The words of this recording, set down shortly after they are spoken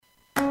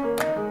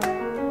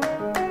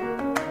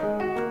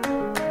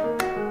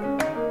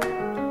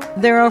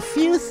There are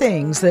few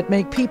things that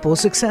make people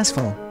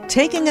successful.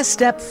 Taking a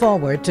step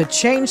forward to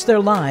change their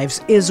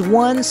lives is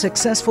one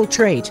successful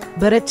trait,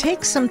 but it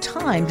takes some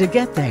time to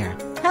get there.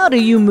 How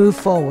do you move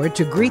forward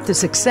to greet the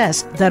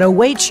success that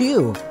awaits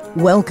you?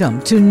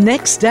 Welcome to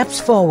Next Steps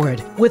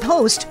Forward with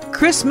host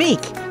Chris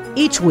Meek.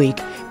 Each week,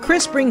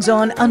 Chris brings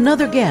on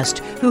another guest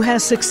who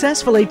has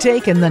successfully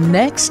taken the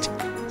next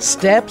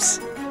steps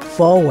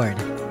forward.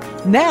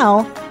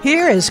 Now,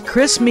 here is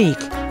Chris Meek.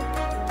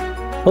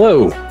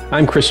 Hello,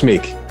 I'm Chris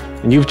Meek,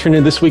 and you've tuned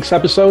in this week's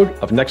episode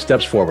of Next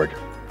Steps Forward.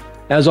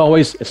 As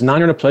always, it's an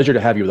honor and a pleasure to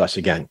have you with us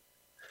again.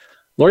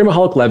 Lori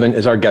Mihalich-Levin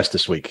is our guest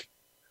this week.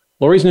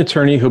 Lori's an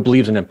attorney who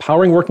believes in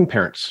empowering working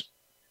parents.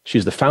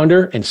 She's the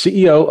founder and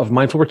CEO of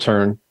Mindful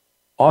Return,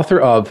 author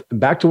of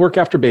Back to Work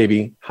After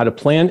Baby, How to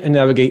Plan and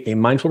Navigate a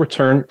Mindful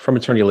Return from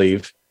Maternity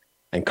Leave,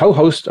 and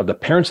co-host of the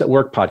Parents at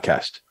Work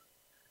podcast.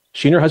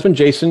 She and her husband,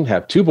 Jason,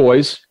 have two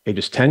boys,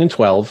 ages 10 and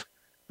 12.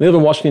 They live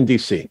in Washington,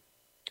 D.C.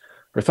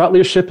 Her thought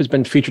leadership has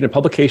been featured in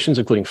publications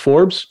including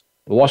Forbes,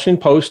 The Washington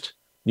Post,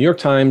 New York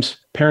Times,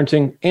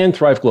 Parenting, and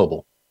Thrive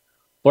Global.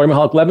 Lori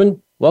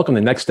Mihalich-Levin, welcome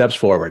to Next Steps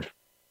Forward.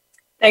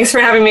 Thanks for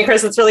having me,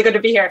 Chris. It's really good to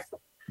be here.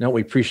 No,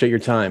 we appreciate your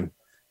time.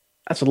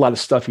 That's a lot of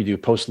stuff you do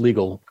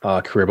post-legal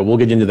career, but we'll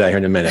get into that here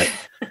in a minute.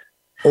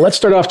 Let's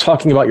start off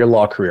talking about your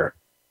law career.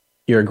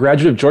 You're a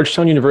graduate of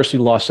Georgetown University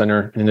Law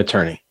Center and an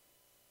attorney.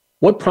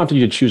 What prompted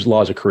you to choose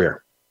law as a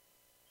career?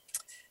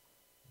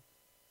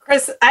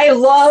 Chris, I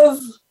love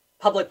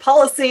public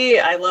policy.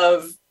 I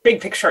love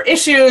big picture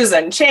issues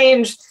and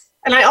change.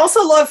 And I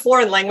also love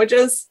foreign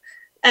languages.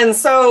 And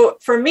so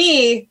for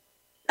me,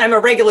 I'm a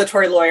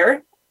regulatory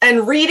lawyer,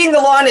 and reading the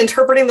law and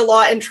interpreting the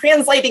law and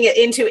translating it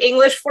into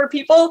English for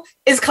people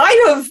is kind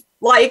of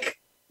like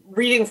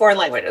reading foreign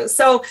languages.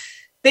 So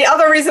the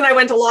other reason I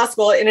went to law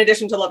school, in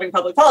addition to loving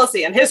public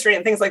policy and history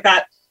and things like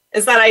that,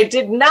 is that I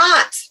did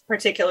not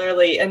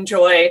particularly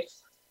enjoy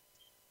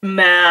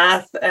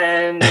math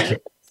and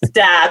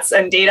stats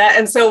and data.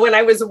 And so when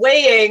I was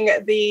weighing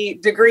the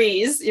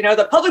degrees,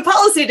 the public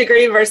policy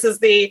degree versus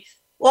the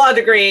law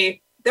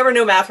degree, there were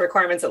no math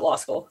requirements at law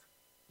school.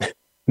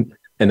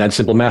 And that's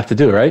simple math to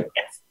do, right?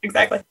 Yes,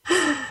 exactly.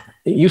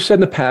 You said in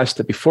the past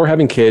that before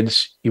having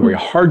kids, you were a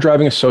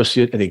hard-driving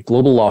associate at a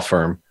global law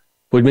firm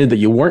who admitted that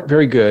you weren't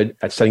very good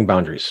at setting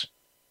boundaries.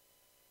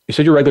 You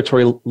said you're a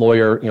regulatory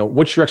lawyer.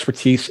 What's your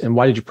expertise and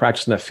why did you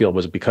practice in that field?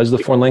 Was it because of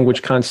the foreign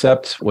language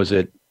concept? Was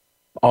it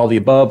all the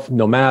above,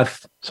 no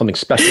math, something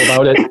special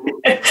about it?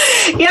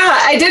 Yeah,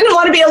 I didn't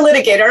want to be a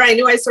litigator. I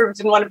knew I sort of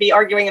didn't want to be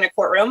arguing in a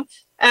courtroom.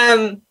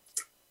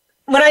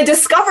 When I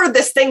discovered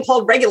this thing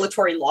called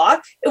regulatory law,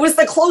 it was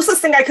the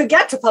closest thing I could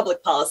get to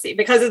public policy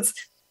because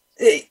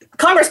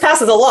Congress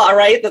passes a law,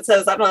 right, that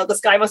says, I don't know, the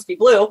sky must be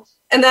blue.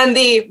 And then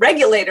the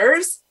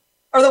regulators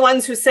are the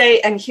ones who say,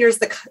 and here's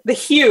the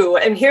hue,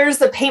 and here's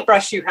the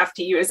paintbrush you have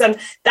to use. And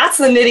that's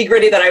the nitty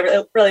gritty that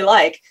I really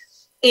like.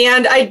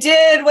 And I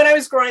did, when I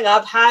was growing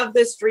up, have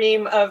this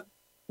dream of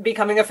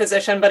becoming a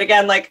physician, but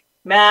again, like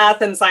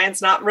math and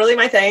science, not really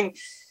my thing.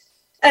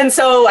 And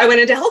so I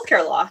went into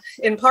healthcare law,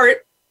 in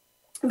part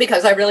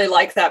because I really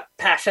like that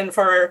passion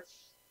for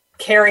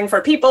caring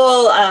for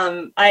people.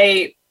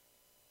 I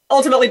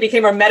ultimately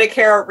became a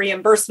Medicare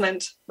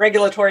reimbursement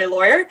regulatory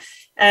lawyer,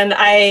 and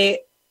I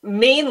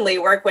mainly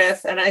work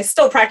with, and I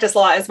still practice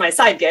law as my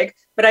side gig,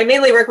 but I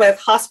mainly work with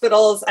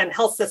hospitals and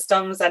health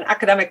systems and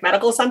academic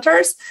medical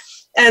centers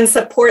and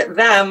support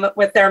them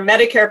with their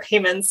Medicare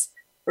payments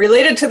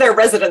related to their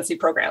residency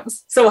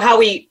programs. So how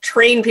we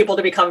train people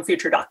to become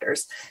future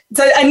doctors.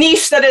 It's a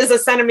niche that is a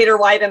centimeter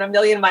wide and a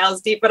million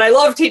miles deep, but I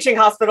love teaching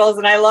hospitals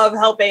and I love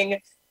helping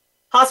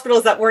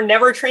hospitals that were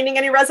never training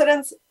any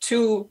residents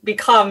to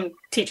become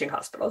teaching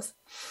hospitals.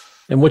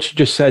 And what you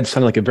just said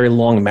sounded like a very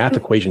long math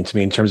equation to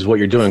me in terms of what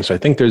you're doing. So I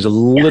think there's a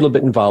little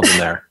bit involved in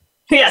there.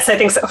 Yes, I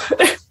think so.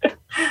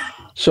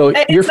 So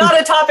it's not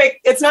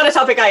a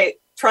topic I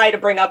try to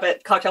bring up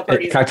at cocktail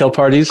parties. At cocktail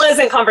parties?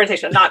 Pleasant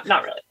conversation. Not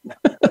really. No.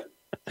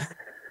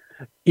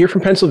 You're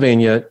from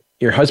Pennsylvania.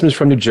 Your husband's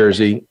from New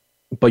Jersey,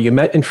 but you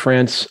met in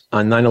France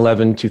on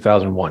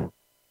 9/11/2001.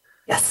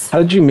 Yes. How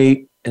did you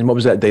meet, and what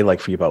was that day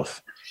like for you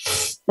both?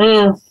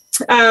 I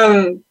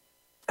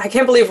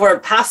can't believe we're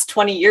past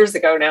 20 years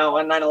ago now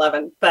on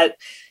 9/11, but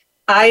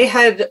I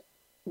had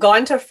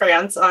gone to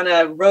France on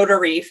a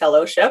Rotary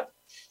fellowship,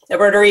 a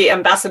Rotary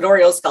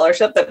ambassadorial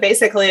scholarship that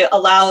basically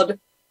allowed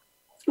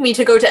me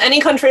to go to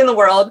any country in the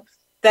world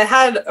that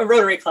had a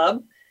Rotary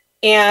Club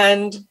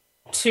and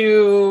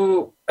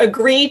to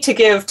agree to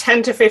give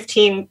 10 to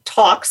 15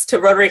 talks to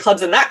Rotary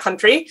clubs in that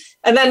country,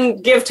 and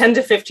then give 10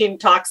 to 15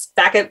 talks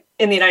back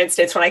in the United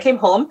States when I came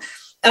home,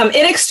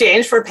 in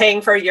exchange for paying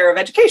for a year of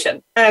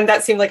education. And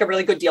that seemed like a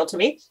really good deal to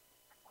me.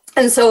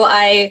 And so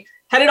I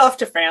headed off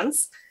to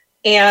France,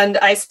 and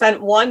I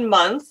spent 1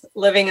 month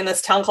living in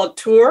this town called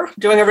Tours,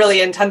 doing a really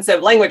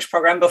intensive language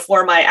program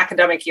before my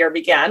academic year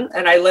began.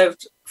 And I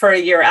lived for a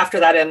year after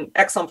that in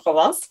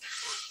Aix-en-Provence.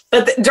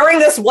 But during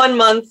this 1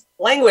 month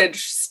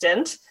language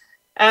stint,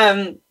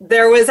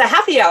 there was a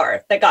happy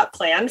hour that got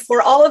planned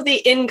for all of the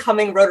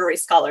incoming Rotary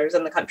scholars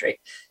in the country.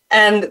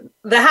 And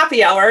the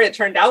happy hour, it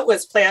turned out,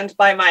 was planned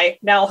by my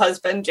now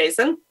husband,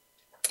 Jason.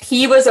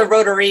 He was a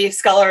Rotary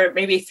scholar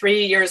maybe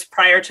 3 years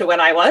prior to when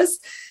I was.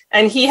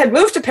 And he had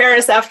moved to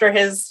Paris after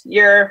his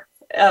year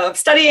of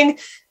studying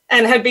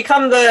and had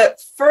become the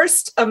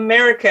first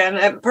American,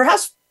 and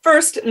perhaps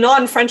first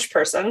non-French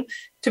person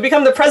to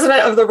become the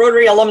president of the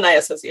Rotary Alumni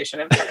Association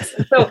in Paris.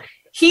 So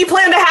he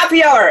planned a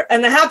happy hour,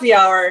 and the happy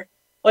hour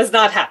was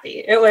not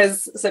happy. It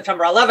was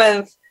September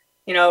 11th.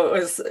 You know, it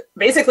was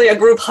basically a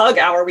group hug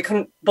hour. We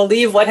couldn't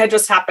believe what had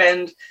just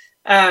happened.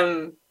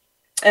 And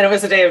it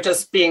was a day of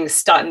just being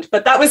stunned.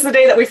 But that was the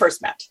day that we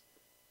first met.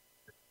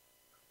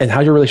 And how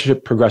did your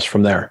relationship progress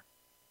from there?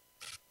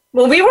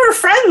 Well, we were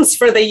friends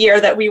for the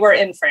year that we were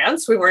in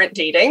France. We weren't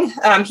dating.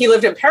 He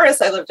lived in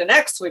Paris. I lived in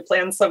Aix. We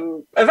planned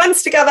some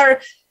events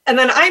together. And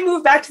then I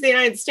moved back to the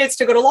United States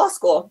to go to law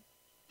school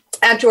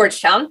at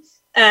Georgetown.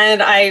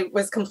 And I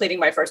was completing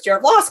my first year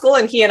of law school,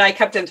 and he and I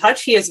kept in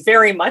touch. He is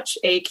very much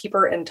a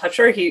keeper and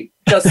toucher. He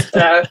just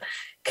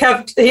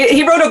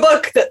he wrote a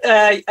book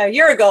that, a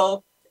year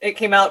ago. It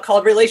came out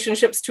called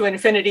Relationships to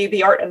Infinity,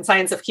 The Art and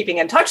Science of Keeping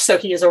in Touch. So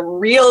he is a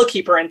real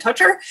keeper and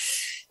toucher.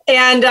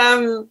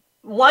 And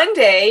one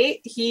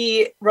day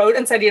he wrote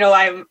and said, you know,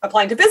 I'm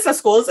applying to business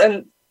schools,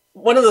 and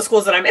one of the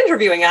schools that I'm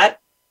interviewing at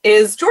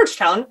is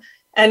Georgetown.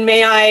 And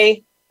may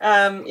I,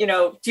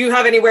 do you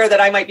have anywhere that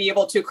I might be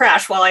able to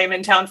crash while I am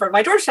in town for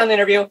my Georgetown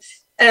interview?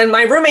 And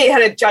my roommate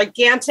had a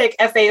gigantic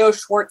FAO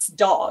Schwartz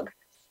dog.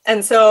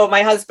 And so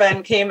my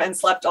husband came and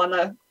slept on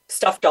a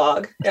stuffed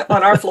dog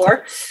on our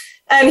floor.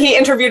 And he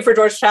interviewed for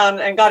Georgetown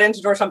and got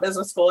into Georgetown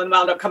Business School and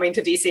wound up coming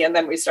to DC. And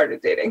then we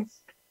started dating.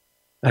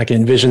 I can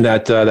envision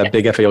that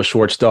big FAO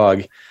Schwartz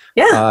dog.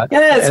 Yeah,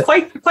 it's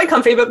quite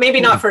comfy, but maybe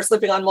not for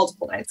sleeping on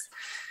multiple nights.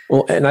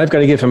 Well, and I've got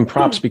to give him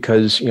props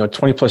because,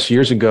 20 plus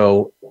years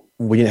ago,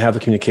 we didn't have the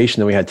communication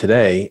that we had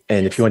today.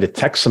 And if you wanted to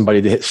text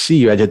somebody to hit see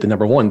you, I'd hit the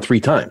number 1 3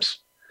 times.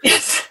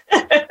 Yes.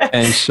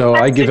 And so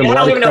I give him a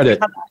lot of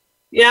credit.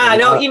 Yeah,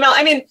 no email.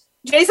 I mean,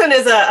 Jason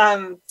is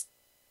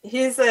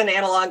he's an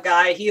analog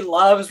guy. He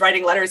loves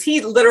writing letters.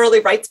 He literally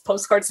writes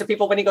postcards to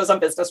people when he goes on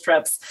business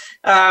trips.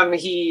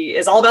 He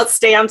is all about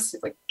stamps,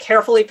 like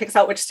carefully picks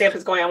out which stamp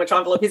is going on which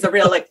envelope. He's a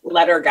real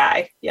letter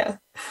guy. Yeah.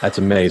 That's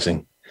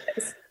amazing.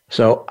 Yes.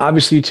 So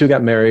obviously you two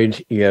got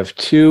married. You have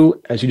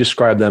 2, as you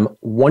described them,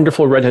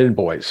 wonderful redheaded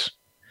boys.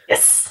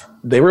 Yes.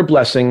 They were a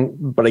blessing,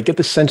 but I get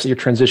the sense that your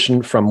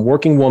transition from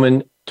working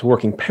woman to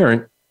working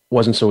parent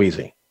wasn't so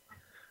easy.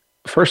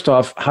 First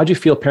off, how do you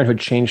feel parenthood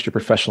changed your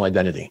professional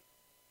identity?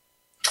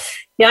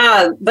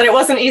 Yeah, but it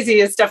wasn't easy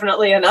is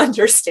definitely an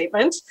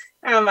understatement.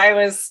 I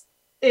was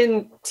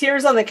in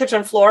tears on the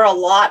kitchen floor a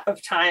lot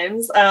of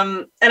times.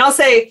 And I'll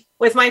say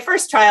with my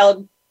first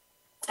child,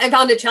 I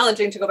found it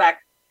challenging to go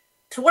back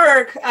to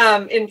work,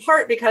 in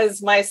part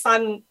because my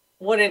son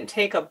wouldn't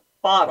take a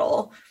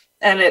bottle.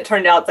 And it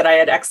turned out that I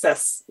had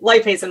excess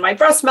lipase in my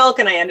breast milk,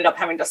 and I ended up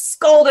having to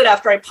scald it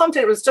after I pumped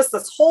it. It was just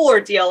this whole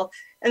ordeal.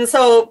 And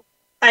so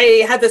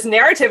I had this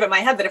narrative in my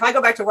head that if I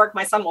go back to work,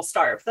 my son will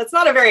starve. That's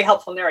not a very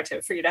helpful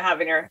narrative for you to have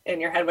in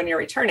your head when you're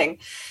returning.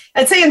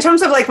 I'd say in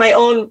terms of my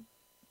own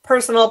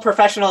personal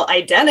professional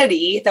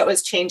identity that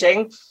was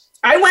changing,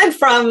 I went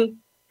from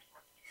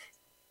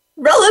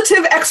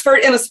relative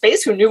expert in a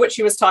space who knew what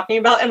she was talking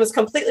about and was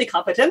completely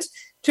competent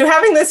to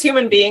having this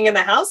human being in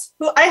the house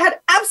who I had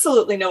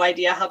absolutely no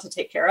idea how to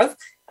take care of.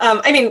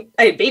 I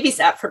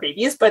babysat for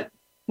babies, but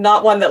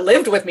not one that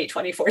lived with me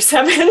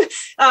 24/7.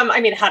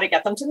 How to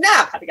get them to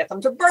nap, how to get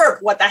them to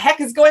burp, what the heck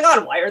is going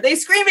on? Why are they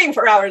screaming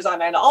for hours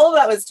on end? All of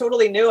that was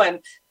totally new and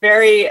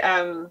very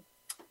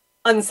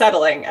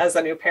unsettling as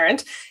a new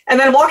parent. And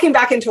then walking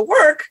back into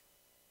work,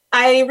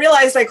 I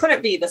realized I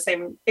couldn't be the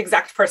same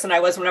exact person I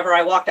was whenever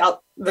I walked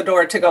out the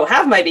door to go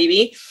have my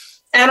baby.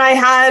 And I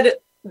had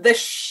the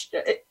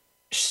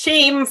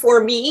shame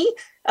for me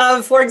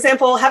of, for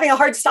example, having a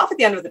hard stop at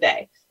the end of the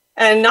day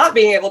and not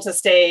being able to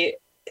stay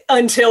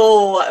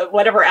until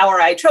whatever hour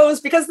I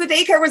chose because the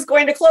daycare was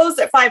going to close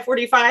at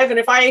 5:45. And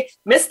if I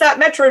missed that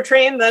metro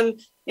train, then,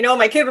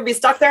 my kid would be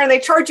stuck there, and they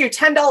charge you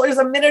 $10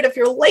 a minute if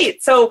you're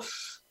late. So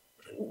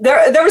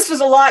there was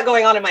just a lot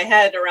going on in my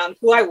head around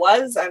who I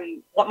was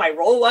and what my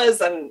role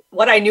was and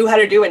what I knew how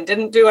to do and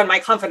didn't do. And my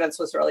confidence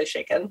was really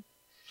shaken.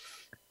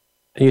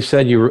 And you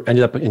said you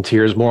ended up in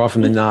tears more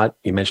often than not.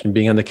 You mentioned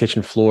being on the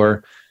kitchen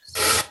floor.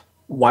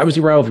 Why was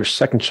the arrival of your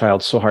second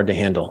child so hard to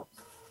handle?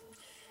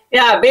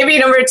 Yeah, baby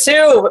number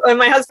 2. And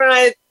my husband and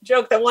I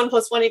joke that 1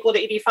 + 1 =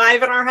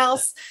 85 in our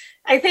house.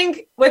 I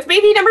think with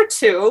baby number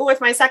 2,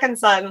 with my second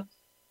son,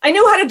 I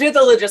knew how to do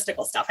the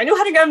logistical stuff. I knew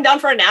how to get him down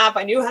for a nap.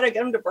 I knew how to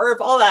get him to burp,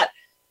 all that.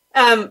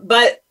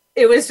 But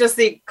it was just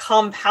the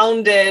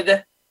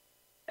compounded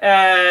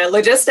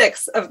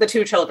logistics of the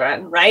 2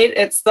 children, right?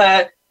 It's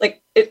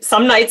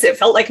some nights it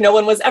felt like no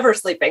one was ever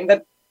sleeping.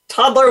 The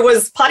toddler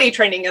was potty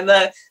training and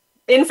the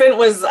infant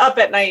was up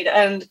at night,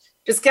 and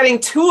just getting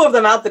 2 of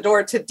them out the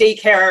door to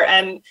daycare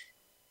and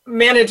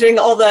managing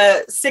all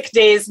the sick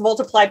days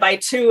multiplied by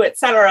 2, et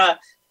cetera,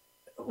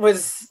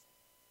 was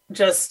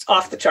just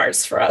off the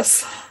charts for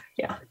us.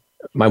 Yeah.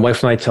 My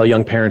wife and I tell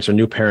young parents or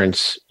new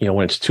parents,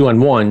 when it's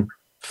 2-on-1,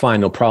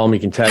 fine, no problem. You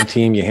can tag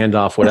team, you hand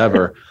off,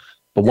 whatever.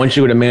 But once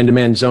you go to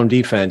man-to-man zone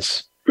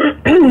defense,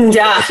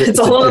 it's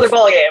a whole other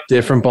ballgame.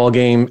 Different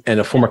ballgame. And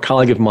a former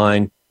colleague of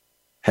mine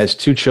has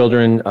 2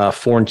 children,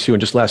 4 and 2,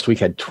 and just last week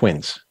had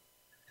twins.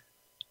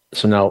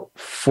 So now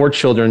 4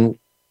 children,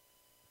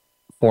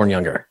 4 and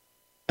younger.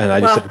 And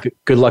I just said,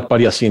 good luck,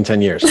 buddy. I'll see you in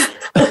 10 years.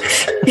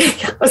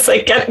 It's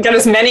like get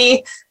as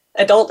many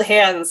adult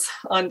hands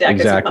on deck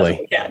as you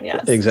possibly can.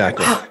 Yes.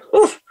 Exactly.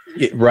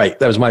 Right.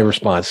 That was my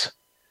response.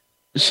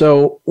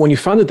 So when you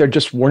found that there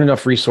just weren't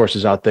enough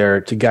resources out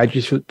there to guide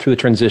you through the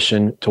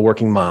transition to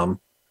working mom,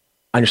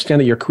 I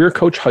understand that your career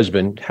coach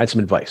husband had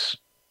some advice.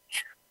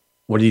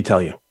 What did he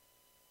tell you?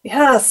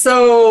 Yeah.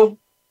 So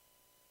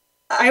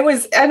I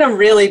was in a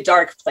really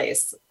dark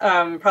place,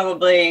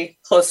 probably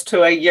close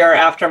to a year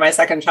after my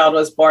second child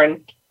was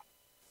born.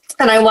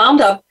 And I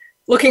wound up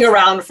looking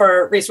around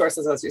for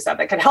resources, as you said,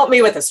 that could help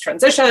me with this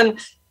transition.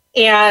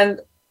 And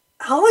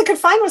all I could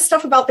find was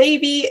stuff about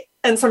baby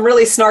and some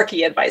really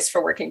snarky advice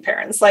for working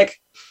parents. Like,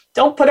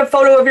 don't put a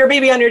photo of your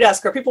baby on your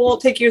desk or people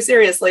won't take you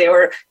seriously,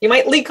 or you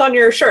might leak on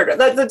your shirt.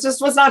 That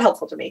just was not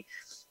helpful to me.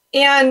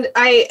 And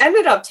I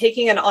ended up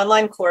taking an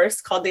online course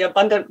called the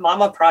Abundant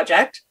Mama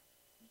Project.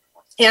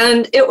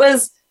 And it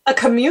was a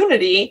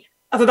community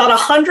of about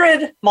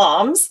 100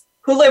 moms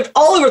who lived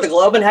all over the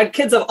globe and had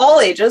kids of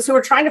all ages who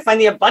were trying to find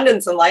the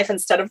abundance in life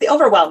instead of the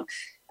overwhelm.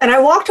 And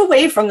I walked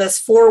away from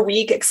this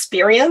 4-week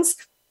experience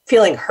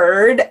feeling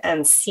heard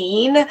and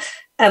seen,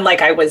 and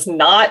like I was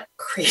not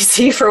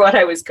crazy for what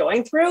I was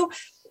going through.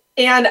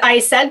 And I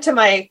said to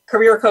my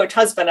career coach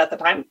husband at the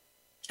time,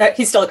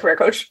 he's still a career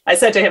coach, I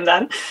said to him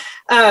then,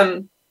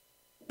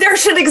 there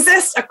should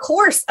exist a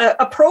course,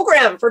 a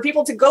program for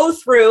people to go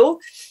through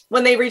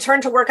when they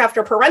return to work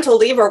after parental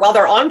leave or while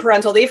they're on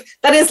parental leave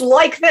that is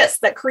like this,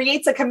 that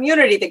creates a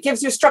community, that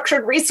gives you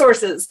structured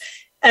resources.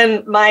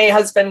 And my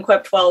husband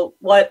quipped, well,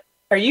 what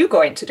are you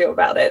going to do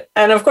about it?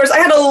 And of course, I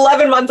had an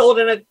 11-month-old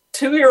and a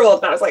 2-year-old,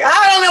 and I was like,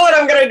 I don't know what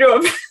I'm going to do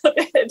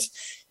about it.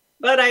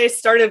 But I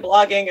started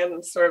blogging,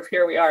 and sort of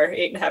here we are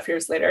 8.5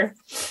 years later.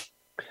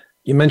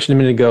 You mentioned a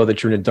minute ago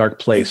that you're in a dark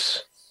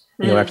place,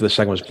 after the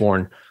second was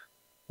born.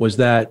 Was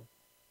that,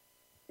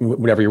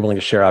 whatever you're willing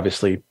to share,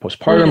 obviously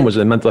postpartum? Was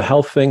it a mental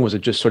health thing? Was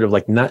it just sort of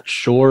like not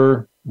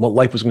sure what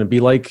life was going to be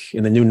like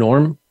in the new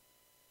norm?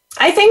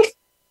 I think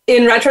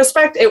in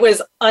retrospect, it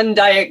was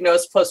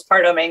undiagnosed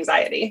postpartum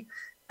anxiety.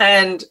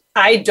 And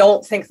I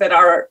don't think that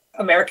our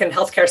American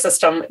healthcare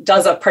system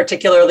does a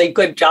particularly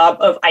good job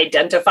of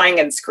identifying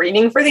and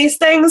screening for these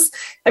things.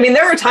 I mean,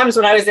 there were times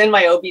when I was in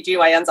my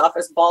OBGYN's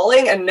office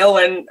bawling and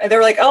they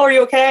were like, oh, are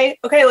you okay?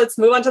 Okay, let's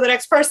move on to the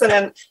next person.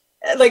 And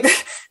like,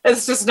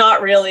 that's just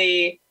not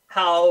really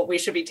how we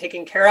should be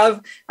taken care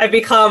of. I've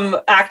become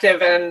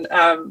active and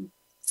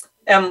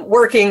am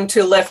working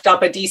to lift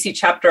up a DC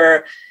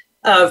chapter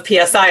of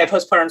PSI,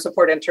 Postpartum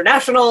Support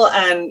International.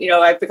 And,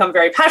 I've become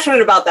very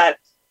passionate about that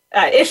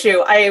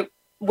issue. I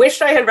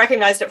wished I had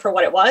recognized it for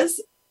what it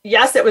was.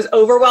 Yes, it was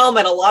overwhelm,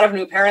 and a lot of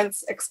new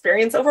parents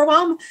experience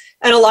overwhelm,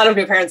 and a lot of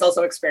new parents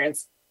also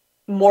experience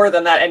more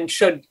than that and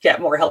should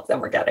get more help than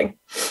we're getting.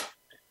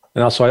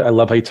 And also, I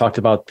love how you talked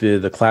about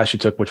the class you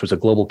took, which was a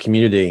global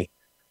community.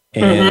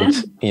 And,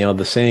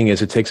 the saying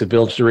is, it takes a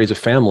village to raise a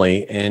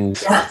family,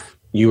 and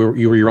you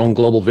were your own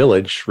global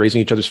village raising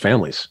each other's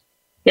families.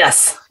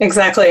 Yes,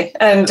 exactly.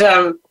 And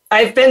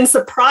I've been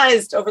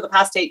surprised over the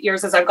past 8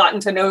 years as I've gotten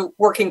to know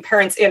working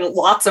parents in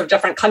lots of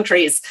different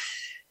countries,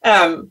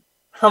 how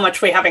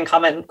much we have in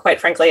common,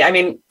 quite frankly. I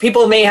mean,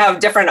 people may have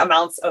different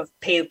amounts of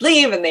paid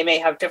leave and they may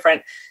have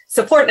different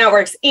support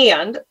networks,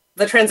 and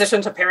the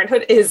transition to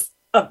parenthood is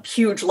a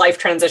huge life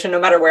transition, no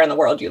matter where in the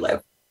world you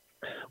live.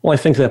 Well, I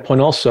think to that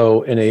point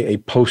also, in a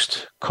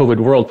post-COVID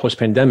world,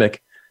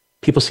 post-pandemic,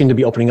 people seem to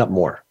be opening up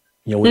more.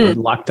 We were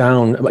locked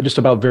down just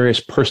about various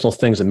personal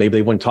things that maybe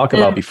they wouldn't talk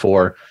about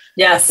before.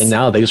 Yes. And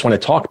now they just want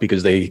to talk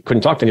because they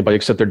couldn't talk to anybody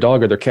except their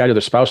dog or their cat or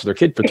their spouse or their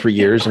kid for 3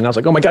 years. And I was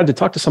like, oh my God, to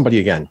talk to somebody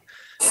again.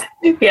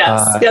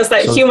 Yes,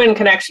 that human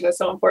connection is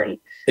so important.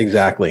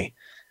 Exactly.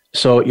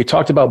 So you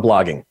talked about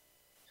blogging.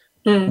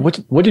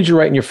 What did you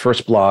write in your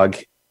first blog,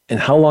 and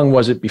how long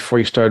was it before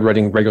you started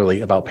writing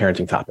regularly about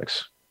parenting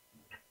topics?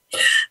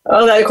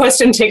 Oh, that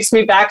question takes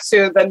me back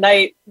to the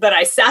night that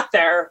I sat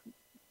there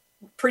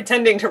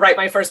pretending to write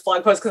my first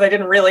blog post because I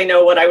didn't really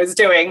know what I was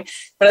doing.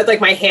 But it's like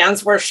my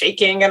hands were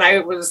shaking, and I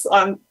was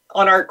on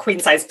our queen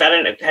size bed,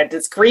 and it had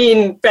this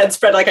green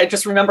bedspread. Like, I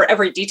just remember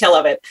every detail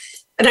of it.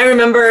 And I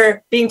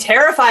remember being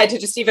terrified to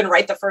just even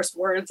write the first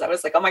words. I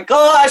was like, oh my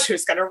gosh,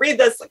 who's going to read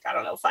this? Like, I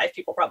don't know, 5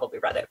 people probably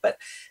read it. But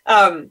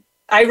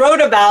I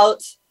wrote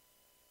about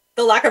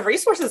the lack of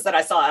resources that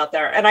I saw out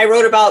there. And I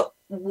wrote about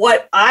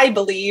what I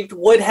believed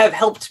would have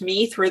helped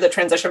me through the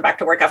transition back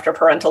to work after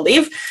parental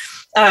leave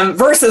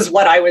versus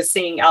what I was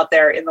seeing out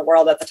there in the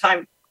world at the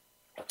time.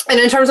 And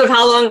in terms of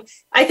how long,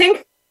 I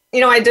think,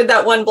 I did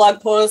that one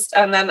blog post,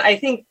 and then I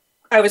think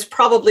I was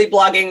probably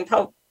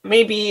blogging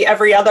maybe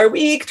every other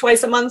week,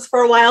 twice a month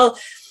for a while.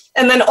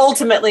 And then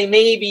ultimately,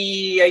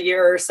 maybe a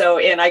year or so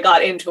in, I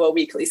got into a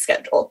weekly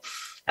schedule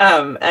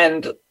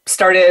and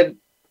started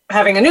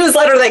having a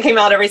newsletter that came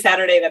out every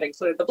Saturday that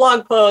included the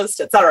blog post,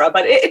 et cetera.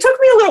 But it took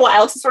me a little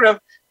while to sort of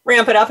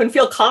ramp it up and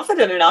feel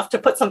confident enough to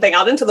put something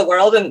out into the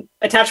world and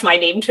attach my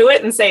name to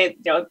it and say,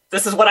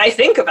 this is what I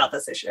think about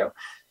this issue.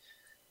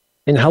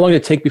 And how long did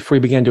it take before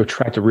you began to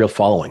attract a real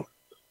following?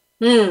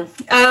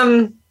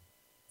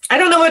 I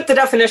don't know what the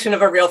definition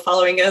of a real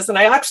following is. And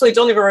I actually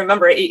don't even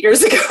remember 8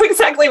 years ago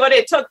exactly what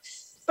it took,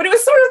 but it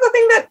was sort of the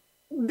thing that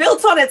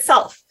built on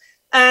itself.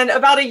 And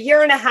about a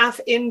year and a half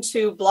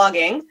into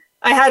blogging,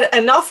 I had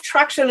enough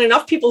traction,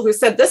 enough people who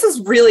said, this is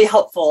really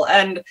helpful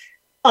and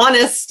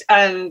honest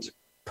and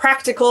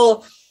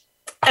practical.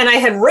 And I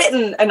had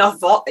written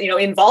enough,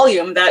 in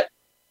volume that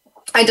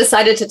I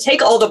decided to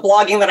take all the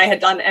blogging that I had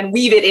done and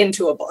weave it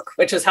into a book,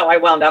 which is how I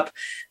wound up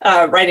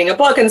writing a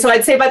book. And so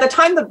I'd say by the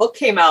time the book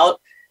came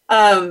out,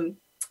 the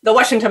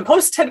Washington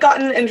Post had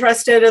gotten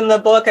interested in the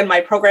book and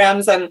my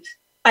programs. And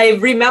I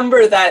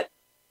remember that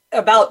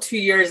about 2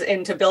 years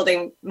into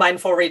building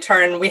Mindful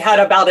Return, we had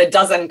about a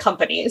dozen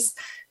companies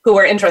who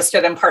were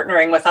interested in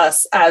partnering with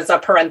us as a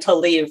parental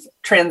leave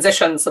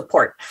transition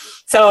support.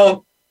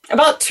 So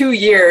about 2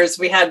 years,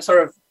 we had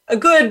sort of a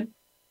good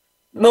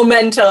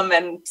momentum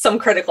and some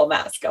critical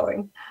mass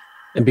going.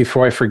 And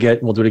before I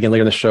forget, we'll do it again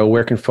later in the show,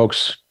 where can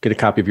folks get a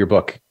copy of your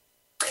book?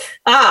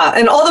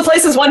 And all the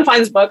places one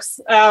finds books,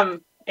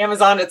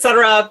 Amazon,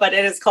 etc. But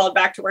it is called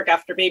Back to Work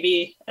After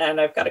Baby, and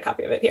I've got a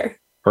copy of it here.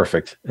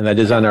 Perfect. And that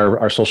is on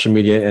our social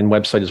media and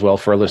website as well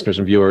for our listeners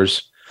and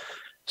viewers.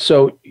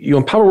 So you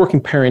empower working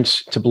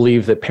parents to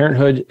believe that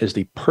parenthood is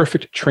the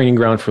perfect training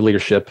ground for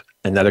leadership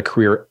and not a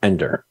career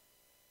ender.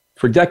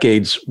 For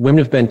decades, women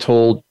have been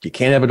told you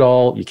can't have it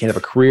all, you can't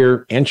have a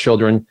career and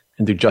children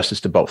and do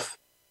justice to both.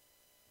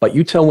 But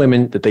you tell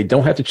women that they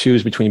don't have to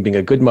choose between being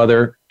a good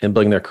mother and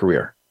building their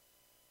career.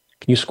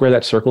 Can you square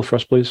that circle for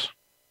us, please?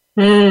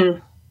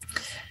 I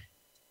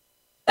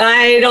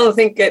don't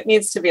think it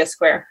needs to be a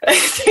square. I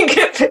think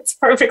it fits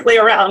perfectly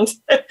around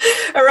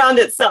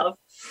itself.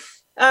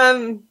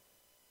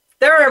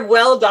 There are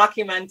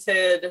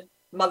well-documented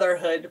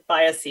motherhood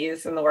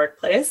biases in the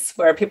workplace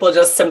where people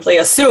just simply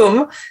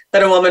assume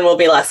that a woman will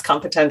be less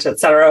competent, et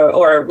cetera,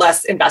 or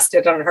less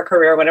invested in her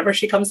career whenever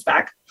she comes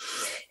back.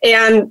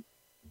 And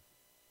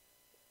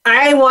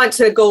I want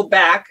to go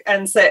back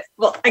and say,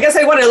 well, I guess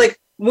I want to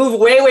move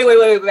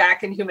way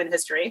back in human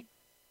history.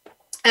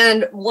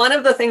 And one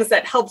of the things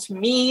that helped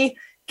me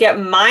get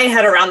my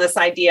head around this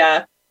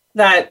idea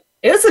that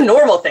it was a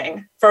normal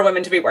thing for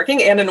women to be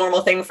working and a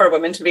normal thing for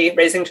women to be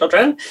raising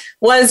children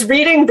was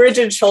reading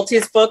Brigid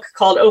Schulte's book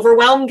called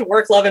Overwhelmed: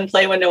 Work, Love, and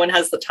Play When No One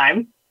Has the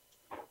Time.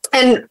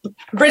 And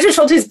Brigid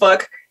Schulte's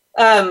book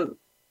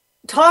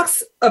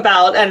talks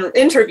about and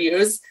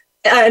interviews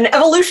an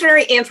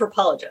evolutionary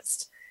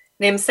anthropologist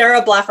named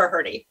Sarah Blaffer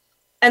Hrdy.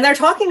 And they're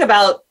talking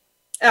about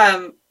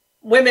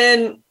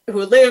women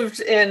who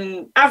lived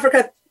in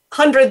Africa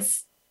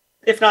hundreds,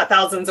 if not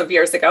thousands of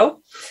years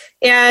ago.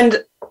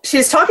 And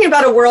she's talking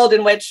about a world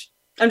in which,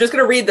 I'm just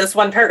going to read this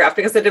one paragraph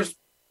because it is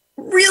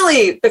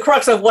really the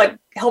crux of what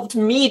helped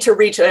me to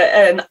reach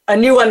a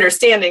new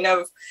understanding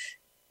of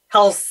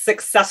how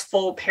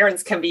successful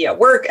parents can be at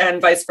work and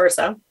vice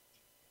versa.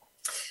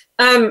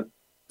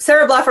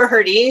 Sarah Blaffer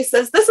Hrdy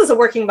says, this is a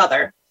working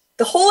mother.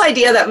 The whole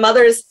idea that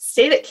mothers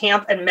stayed at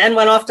camp and men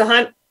went off to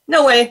hunt,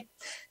 no way.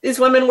 These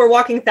women were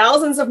walking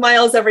thousands of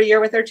miles every year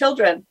with their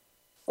children.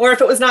 Or if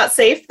it was not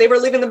safe, they were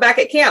leaving them back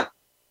at camp.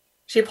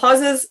 She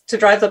pauses to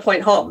drive the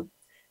point home.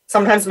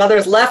 Sometimes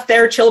mothers left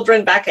their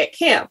children back at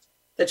camp.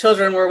 The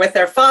children were with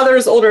their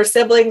fathers, older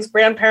siblings,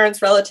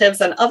 grandparents,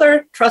 relatives, and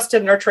other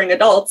trusted nurturing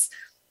adults,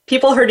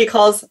 people Hrdy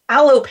calls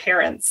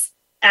alloparents.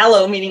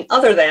 Allo meaning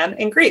other than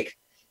in Greek.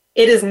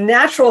 It is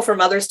natural for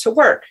mothers to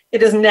work.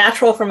 It is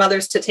natural for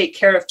mothers to take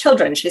care of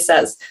children, she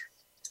says.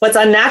 What's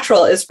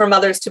unnatural is for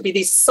mothers to be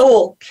the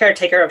sole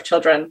caretaker of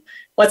children.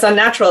 What's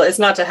unnatural is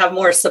not to have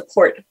more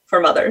support for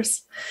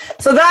mothers.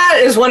 So that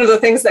is one of the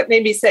things that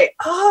made me say,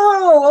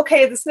 oh,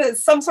 okay, this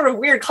is some sort of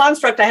weird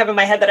construct I have in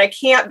my head that I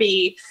can't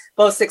be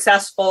both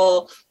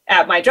successful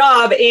at my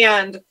job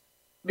and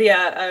be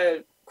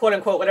a quote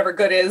unquote, whatever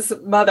good is,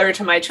 mother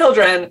to my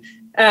children.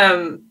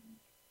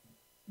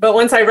 But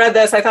once I read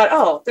this, I thought,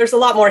 oh, there's a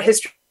lot more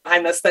history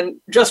behind this than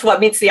just what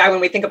meets the eye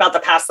when we think about the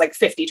past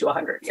 50 to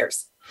 100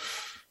 years.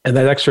 And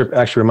that excerpt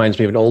actually reminds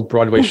me of an old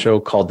Broadway show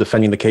called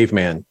Defending the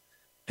Caveman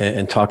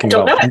and talking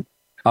about, it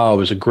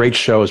was a great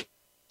show. It was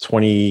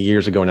 20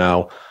 years ago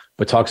now,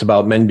 but talks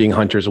about men being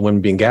hunters and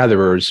women being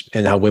gatherers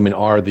and how women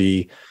are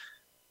the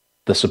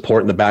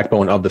support and the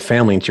backbone of the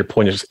family. And to your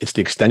point, it's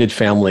the extended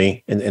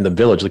family in the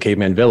village, the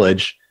caveman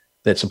village,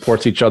 that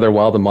supports each other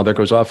while the mother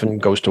goes off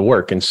and goes to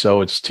work. And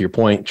so it's, to your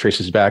point,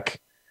 traces back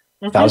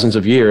thousands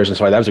of years. And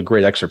so that was a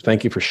great excerpt.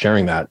 Thank you for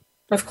sharing that.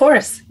 Of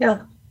course.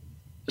 Yeah.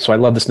 So I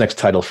love this next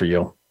title for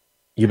you.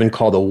 You've been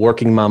called a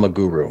working mama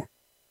guru.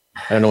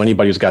 I don't know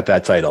anybody who's got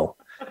that title.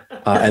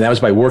 And that was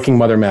by Working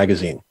Mother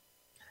Magazine.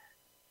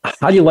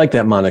 How do you like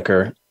that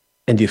moniker?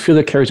 And do you feel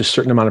that carries a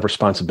certain amount of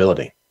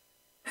responsibility?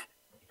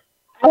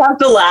 I have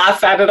to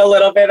laugh at it a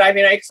little bit. I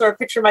mean, I sort of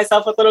picture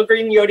myself with little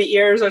green Yoda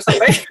ears or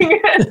something. Do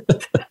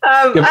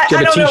you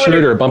have a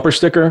t-shirt or a bumper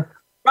sticker?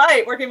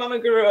 Right. Working mama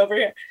guru over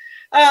here.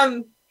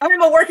 I'm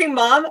a working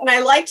mom, and I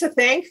like to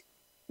think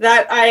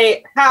that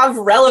I have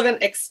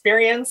relevant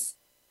experience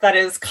that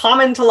is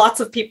common to lots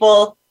of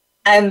people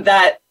and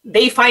that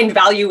they find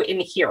value in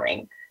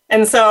hearing.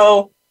 And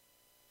so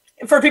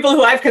for people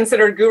who I've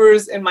considered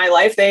gurus in my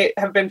life, they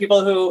have been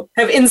people who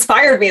have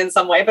inspired me in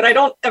some way, but I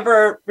don't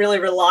ever really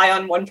rely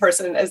on one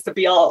person as the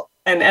be all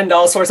and end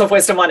all source of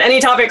wisdom on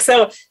any topic.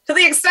 So to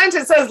the extent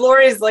it says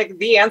Lori's like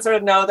the answer,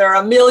 no, there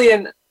are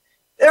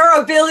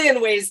a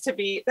billion ways to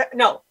be.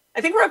 No,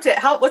 I think we're up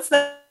to what's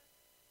the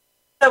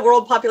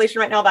world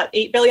population right now? About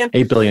 8 billion?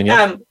 8 billion,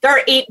 yeah. There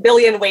are 8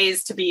 billion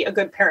ways to be a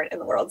good parent in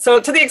the world. So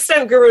to the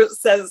extent Guru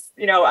says,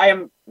 I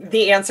am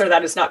the answer,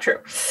 that is not true.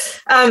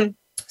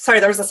 Sorry,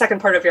 there was a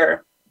second part of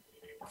your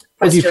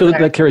question. Do you feel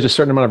that carries a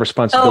certain amount of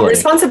responsibility? Oh,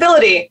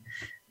 responsibility.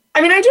 I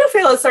mean, I do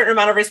feel a certain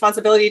amount of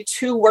responsibility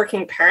to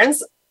working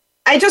parents.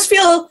 I just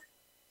feel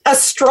a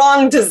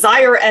strong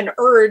desire and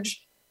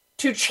urge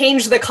to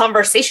change the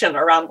conversation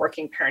around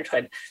working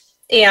parenthood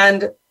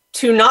and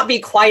to not be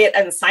quiet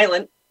and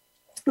silent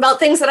about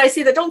things that I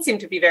see that don't seem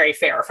to be very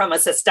fair from a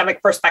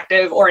systemic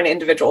perspective or an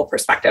individual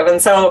perspective. And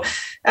so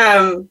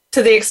to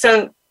the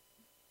extent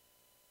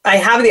I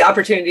have the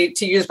opportunity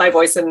to use my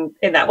voice in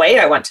that way,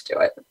 I want to do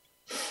it.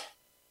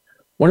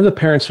 One of the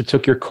parents who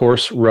took your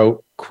course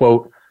wrote,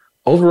 quote,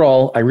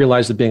 "Overall, I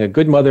realized that being a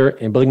good mother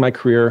and building my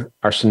career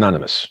are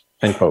synonymous,"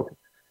 end quote.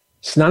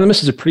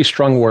 Synonymous is a pretty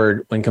strong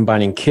word when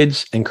combining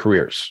kids and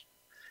careers.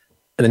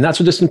 In the not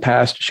so distant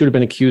past, she would have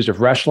been accused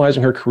of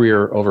rationalizing her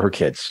career over her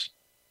kids.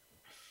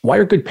 Why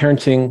are good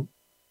parenting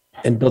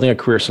and building a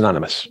career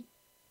synonymous?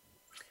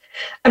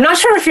 I'm not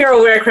sure if you're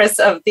aware, Chris,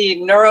 of the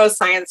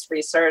neuroscience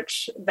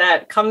research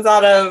that comes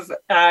out of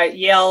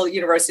Yale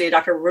University,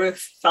 Dr.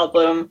 Ruth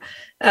Feldblum,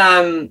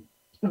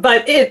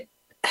 but it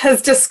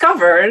has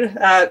discovered,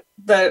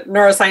 the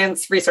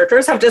neuroscience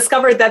researchers have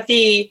discovered that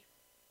the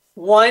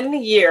 1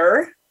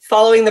 year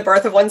following the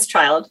birth of one's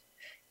child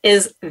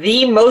is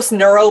the most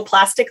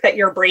neuroplastic that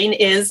your brain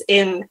is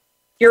in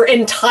your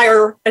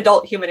entire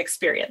adult human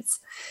experience.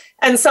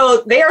 And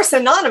so they are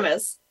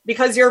synonymous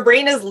because your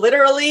brain is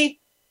literally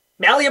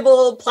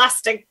malleable,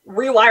 plastic,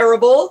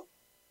 rewirable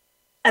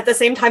at the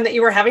same time that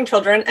you are having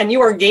children, and you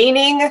are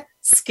gaining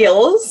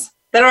skills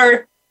that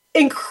are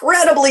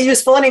incredibly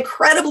useful and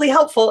incredibly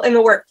helpful in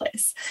the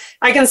workplace.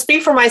 I can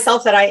speak for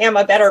myself that I am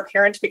a better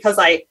parent because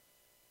I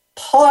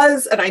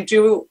pause and I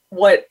do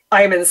what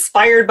I am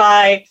inspired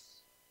by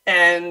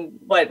and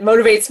what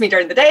motivates me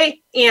during the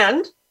day.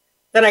 And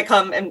then I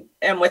come and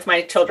am with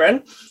my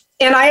children.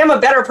 And I am a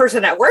better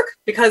person at work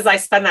because I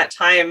spend that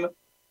time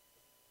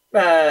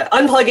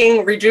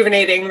unplugging,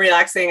 rejuvenating,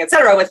 relaxing,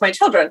 etc., with my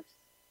children.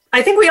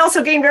 I think we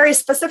also gain very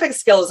specific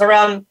skills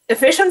around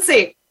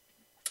efficiency.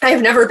 I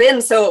have never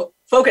been so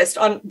focused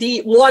on the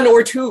 1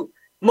 or 2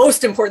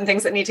 most important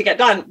things that need to get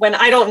done when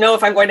I don't know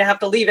if I'm going to have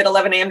to leave at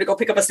 11 a.m. to go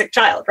pick up a sick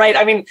child, right?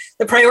 I mean,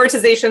 the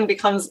prioritization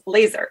becomes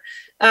laser.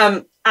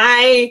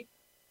 I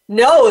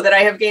know that I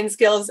have gained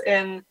skills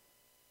in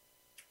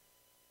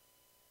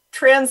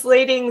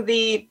translating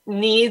the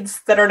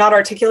needs that are not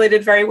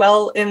articulated very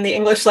well in the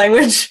English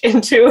language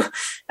into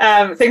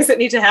things that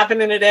need to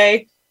happen in a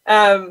day,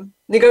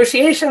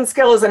 negotiation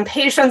skills and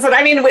patience. And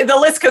I mean, the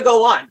list could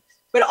go on,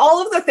 but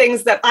all of the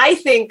things that I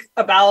think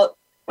about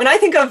when I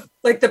think of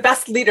like the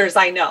best leaders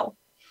I know,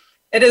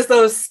 it is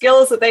those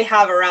skills that they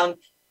have around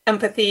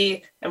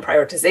empathy and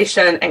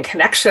prioritization and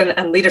connection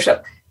and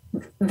leadership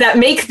that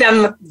make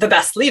them the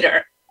best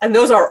leader. And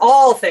those are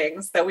all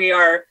things that we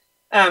are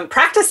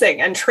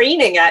practicing and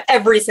training at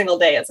every single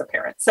day as a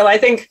parent. So I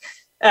think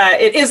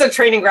it is a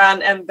training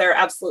ground and they're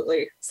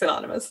absolutely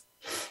synonymous.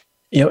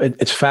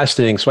 It's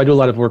fascinating. So I do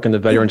a lot of work in the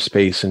veteran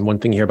space. And one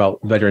thing you hear about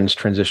veterans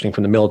transitioning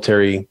from the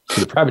military to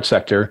the private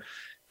sector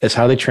is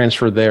how they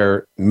transfer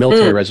their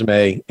military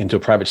resume into a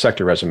private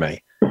sector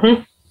resume.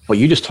 Mm-hmm. Well,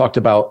 you just talked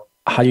about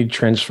how you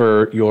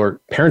transfer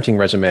your parenting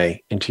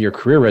resume into your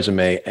career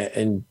resume,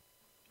 and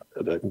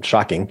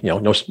shocking,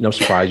 no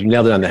surprise. You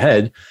nailed it on the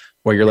head,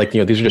 where you're like,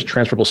 these are just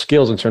transferable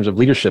skills in terms of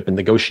leadership and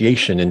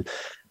negotiation. And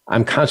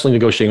I'm constantly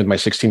negotiating with my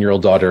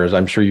 16-year-old daughter, as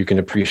I'm sure you can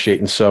appreciate.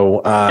 And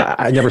so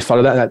I never thought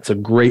of that. That's a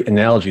great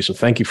analogy. So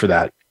thank you for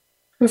that.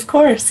 Of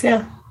course.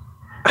 Yeah.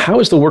 How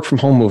has the work from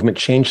home movement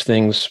changed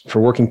things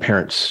for working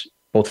parents,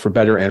 both for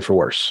better and for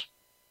worse?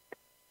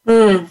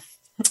 Well,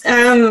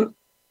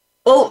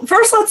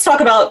 first, let's talk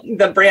about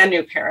the brand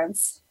new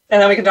parents, and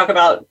then we can talk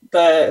about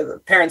the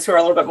parents who are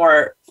a little bit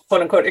more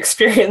quote unquote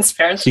experienced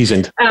parents.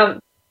 Seasoned.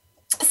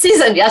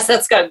 Seasoned. Yes,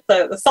 that's good.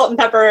 The salt and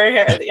pepper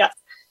here. Yes.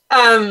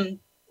 I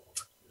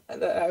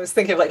was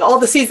thinking of like all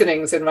the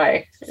seasonings in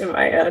my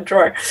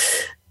drawer.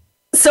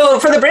 So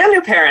for the brand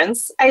new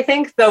parents, I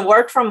think the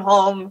work from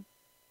home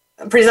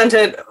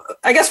presented,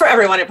 I guess for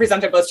everyone, it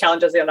presented both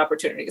challenges and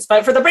opportunities.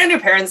 But for the brand new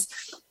parents,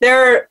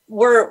 there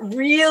were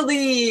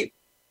really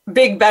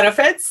big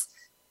benefits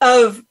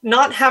of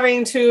not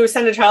having to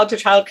send a child to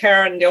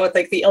childcare and deal with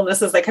like the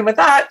illnesses that come with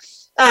that.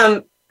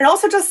 And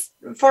also just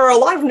for a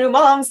lot of new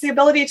moms, the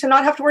ability to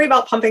not have to worry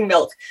about pumping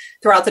milk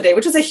throughout the day,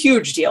 which is a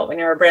huge deal when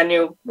you're a brand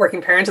new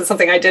working parent. It's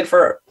something I did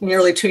for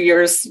nearly 2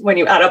 years when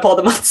you add up all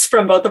the months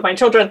from both of my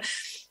children.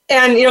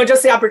 And,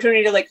 just the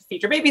opportunity to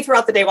feed your baby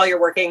throughout the day while you're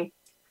working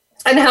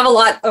and have a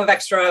lot of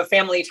extra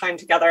family time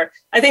together,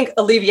 I think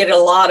alleviated a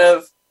lot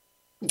of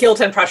guilt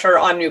and pressure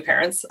on new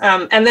parents.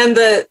 And then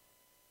the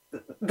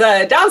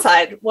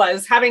downside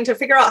was having to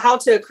figure out how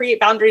to create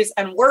boundaries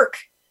and work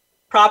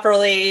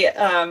properly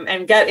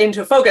and get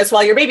into focus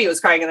while your baby was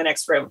crying in the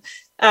next room.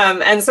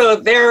 And so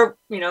there,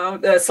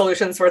 the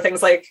solutions were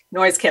things like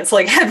noise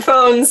canceling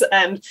headphones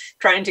and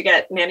trying to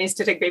get nannies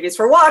to take babies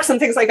for walks and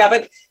things like that.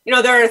 But,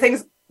 there are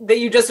things that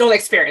you just don't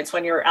experience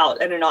when you're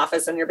out in an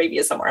office and your baby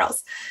is somewhere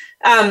else.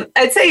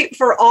 I'd say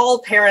for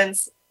all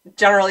parents,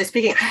 generally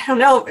speaking, I don't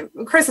know,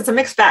 Chris, it's a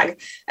mixed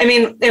bag. I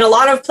mean, in a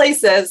lot of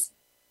places,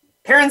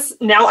 parents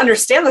now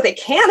understand that they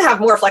can have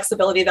more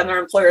flexibility than their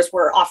employers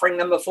were offering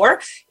them before.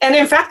 And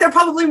in fact, they're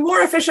probably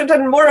more efficient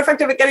and more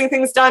effective at getting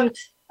things done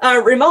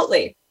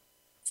remotely.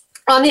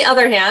 On the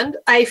other hand,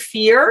 I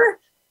fear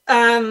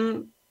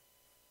a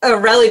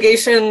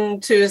relegation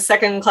to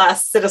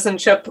second-class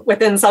citizenship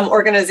within some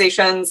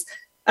organizations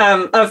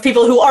of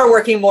people who are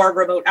working more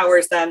remote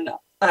hours than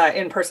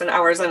in-person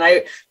hours. And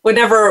I would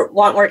never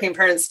want working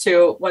parents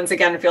to, once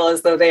again, feel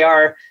as though they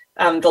are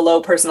the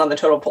low person on the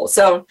totem pole.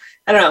 So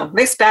I don't know,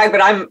 mixed bag,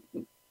 but I'm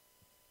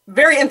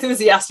very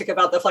enthusiastic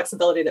about the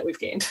flexibility that we've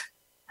gained.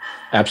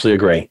 Absolutely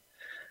agree.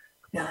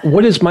 Yeah.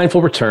 What is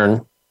Mindful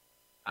Return?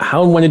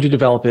 How and when did you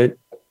develop it?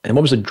 And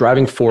what was the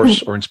driving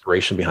force or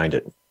inspiration behind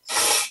it?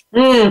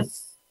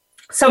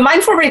 So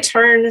Mindful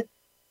Return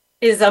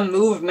is a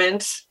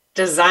movement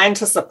designed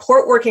to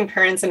support working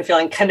parents in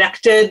feeling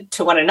connected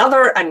to one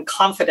another and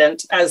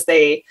confident as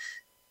they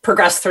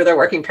progress through their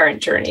working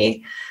parent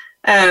journey.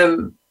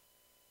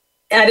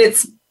 At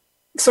its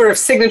sort of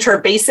signature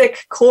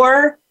basic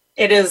core,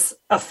 it is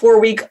a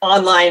 4-week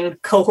online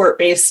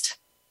cohort-based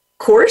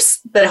course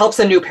that helps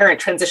a new parent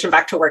transition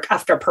back to work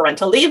after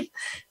parental leave.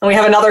 And we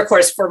have another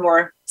course for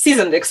more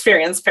seasoned,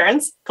 experienced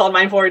parents called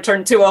Mindful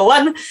Return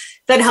 201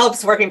 that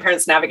helps working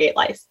parents navigate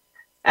life.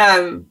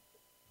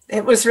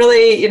 It was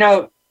really,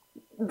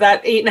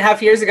 that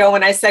 8.5 years ago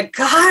when I said,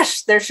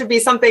 gosh, there should be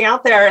something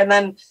out there. And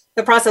then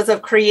the process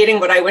of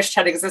creating what I wished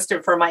had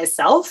existed for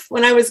myself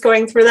when I was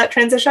going through that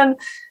transition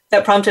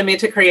that prompted me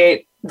to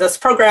create this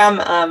program.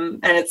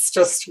 And it's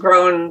just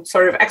grown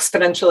sort of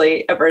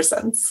exponentially ever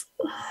since.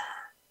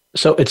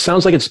 So it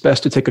sounds like it's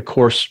best to take a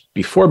course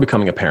before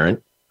becoming a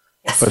parent.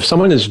 Yes. But if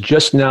someone is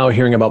just now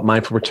hearing about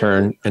Mindful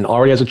Return and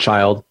already has a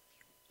child,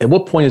 at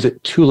what point is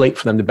it too late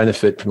for them to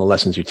benefit from the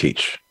lessons you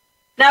teach?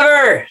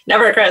 Never,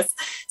 Chris.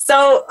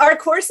 So our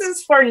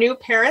courses for new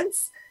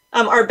parents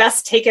are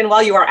best taken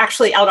while you are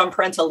actually out on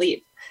parental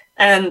leave.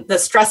 And the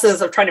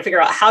stresses of trying to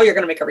figure out how you're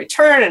going to make a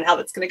return and how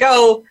that's going to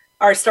go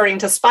are starting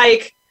to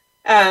spike.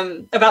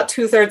 About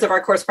 2/3 of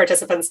our course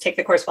participants take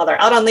the course while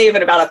they're out on leave,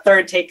 and about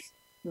 1/3 take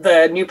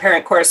the new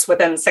parent course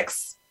within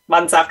 6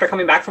 months after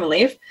coming back from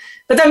leave.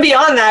 But then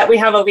beyond that, we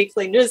have a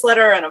weekly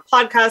newsletter and a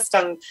podcast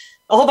and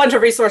a whole bunch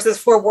of resources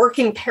for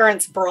working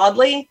parents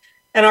broadly.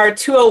 And our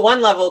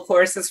 201 level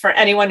course is for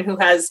anyone who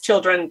has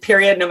children,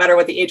 period, no matter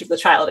what the age of the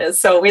child is.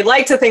 So we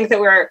like to think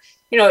that we're,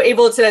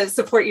 able to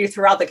support you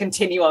throughout the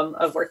continuum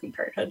of working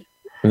parenthood.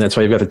 And that's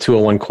why you've got the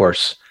 201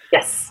 course.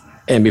 Yes.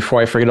 And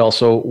before I forget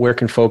also,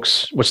 what's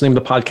the name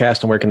of the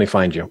podcast and where can they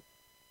find you?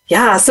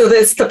 Yeah, so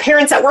there's the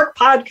Parents at Work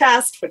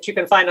podcast, which you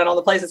can find on all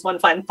the places one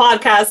finds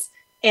podcasts.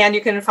 And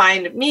you can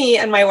find me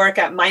and my work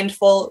at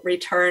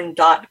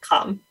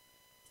mindfulreturn.com.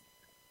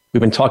 We've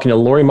been talking to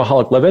Lori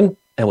Mahalik-Levin,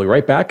 and we'll be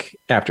right back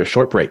after a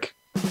short break.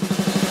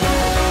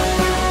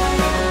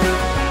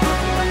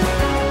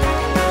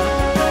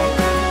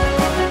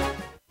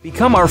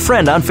 Become our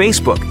friend on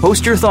Facebook.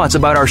 Post your thoughts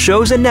about our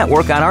shows and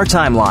network on our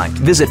timeline.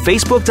 Visit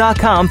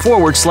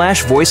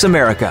facebook.com/Voice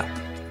America.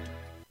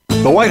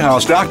 The White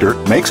House doctor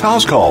makes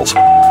house calls.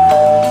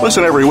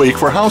 Listen every week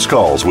for House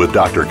Calls with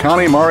Dr.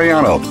 Connie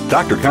Mariano.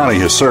 Dr. Connie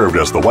has served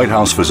as the White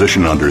House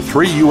physician under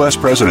 3 U.S.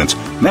 presidents.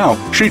 Now,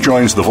 she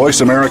joins the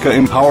Voice America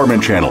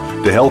Empowerment Channel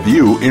to help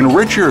you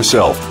enrich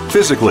yourself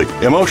physically,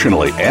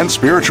 emotionally, and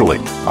spiritually.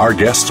 Our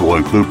guests will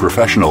include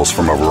professionals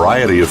from a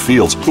variety of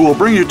fields who will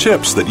bring you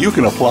tips that you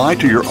can apply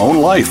to your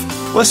own life.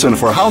 Listen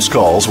for House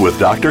Calls with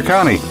Dr.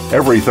 Connie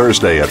every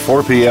Thursday at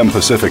 4 p.m.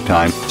 Pacific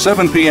Time,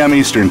 7 p.m.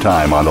 Eastern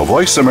Time on the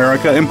Voice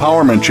America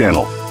Empowerment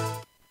Channel.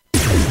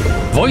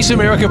 Voice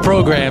America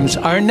programs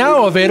are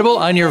now available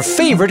on your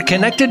favorite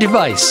connected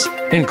device,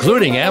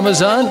 including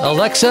Amazon,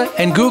 Alexa,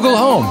 and Google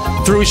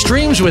Home. Through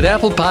streams with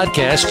Apple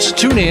Podcasts,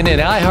 TuneIn,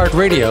 and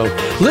iHeartRadio,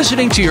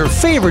 listening to your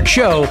favorite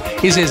show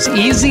is as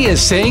easy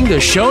as saying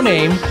the show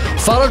name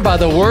followed by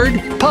the word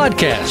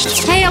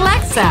podcast. Hey,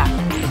 Alexa,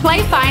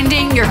 play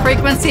Finding Your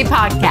Frequency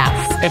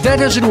podcast. If that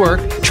doesn't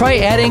work, try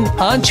adding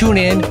on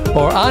TuneIn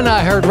or on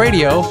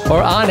iHeartRadio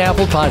or on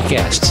Apple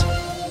Podcasts.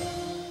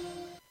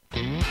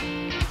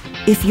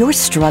 If you're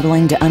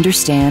struggling to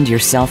understand your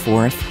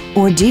self-worth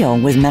or deal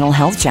with mental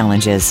health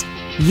challenges,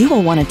 You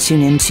will want to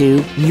tune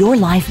into Your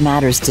Life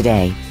Matters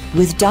Today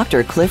with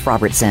Dr. Cliff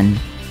Robertson.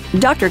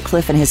 Dr.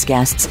 Cliff and his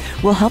guests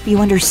will help you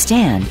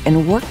understand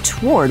and work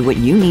toward what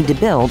you need to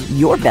build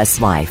your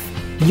best life.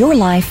 Your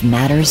Life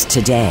Matters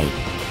Today.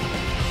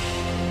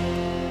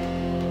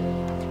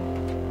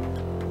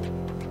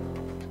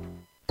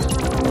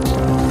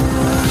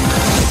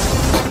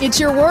 It's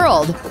your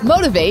world.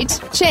 Motivate,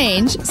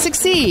 change,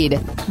 succeed.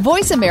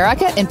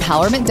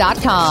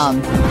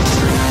 VoiceAmericaEmpowerment.com.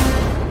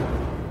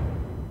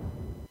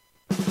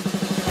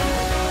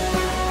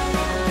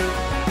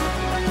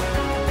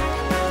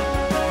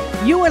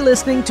 You are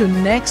listening to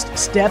Next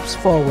Steps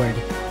Forward.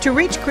 To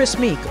reach Chris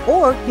Meek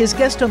or his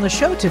guest on the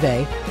show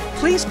today,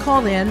 please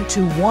call in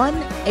to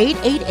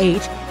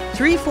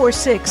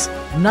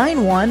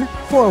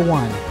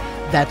 1-888-346-9141.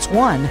 That's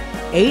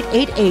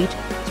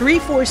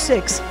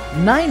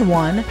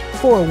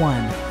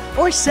 1-888-346-9141.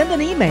 Or send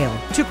an email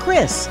to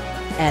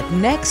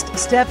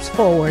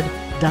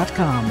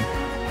chris@nextstepsforward.com.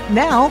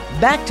 Now,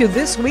 back to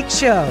this week's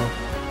show.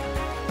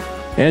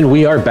 And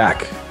we are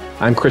back.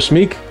 I'm Chris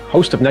Meek,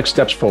 host of Next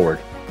Steps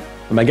Forward.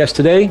 And my guest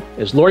today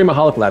is Lori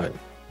Mihalich-Levin.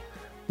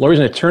 Lori is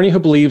an attorney who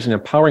believes in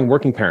empowering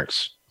working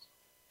parents.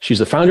 She's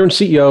the founder and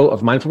CEO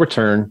of Mindful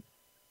Return,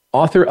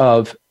 author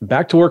of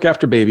Back to Work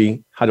After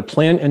Baby, How to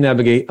Plan and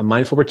Navigate a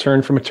Mindful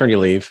Return from Maternity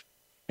Leave,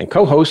 and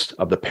co-host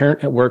of the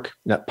Parent at Work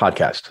Net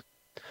podcast.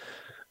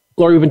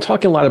 Lori, we've been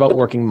talking a lot about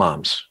working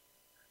moms.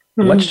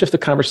 Let's shift the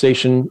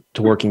conversation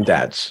to working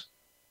dads.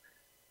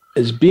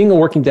 Is being a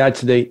working dad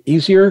today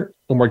easier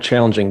or more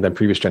challenging than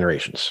previous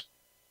generations?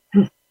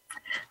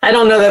 I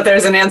don't know that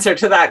there's an answer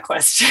to that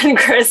question,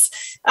 Chris.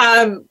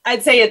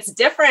 I'd say it's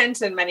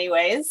different in many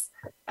ways.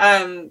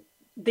 There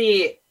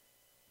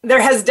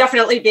has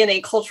definitely been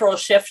a cultural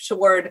shift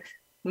toward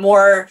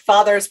more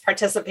fathers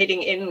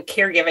participating in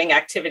caregiving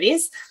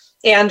activities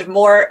and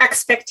more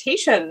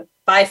expectation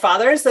by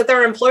fathers that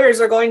their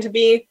employers are going to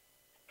be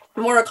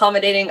more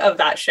accommodating of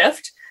that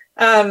shift.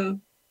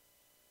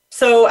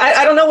 So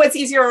I don't know what's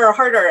easier or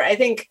harder. I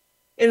think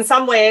in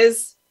some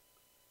ways,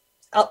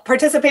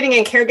 participating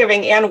in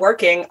caregiving and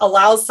working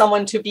allows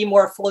someone to be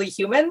more fully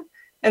human.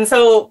 And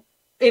so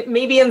it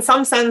maybe in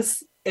some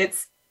sense,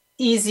 it's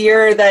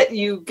easier that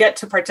you get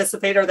to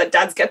participate or that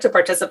dads get to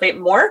participate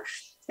more.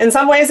 In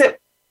some ways, it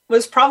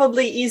was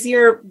probably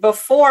easier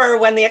before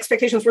when the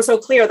expectations were so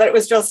clear that it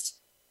was just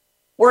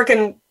work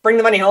and bring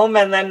the money home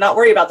and then not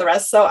worry about the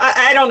rest. So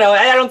I don't know.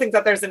 I don't think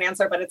that there's an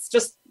answer, but it's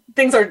just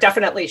things are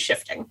definitely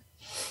shifting.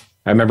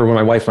 I remember when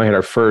my wife and I had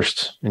our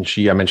first, and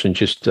I mentioned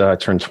just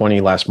turned 20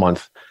 last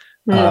month.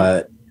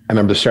 I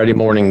remember the Saturday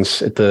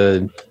mornings at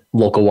the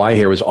local Y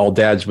here was all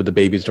dads with the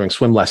babies doing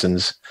swim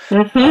lessons.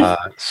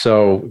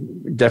 So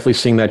definitely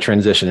seeing that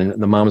transition, and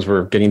the moms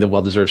were getting the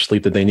well-deserved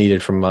sleep that they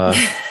needed from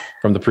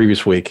the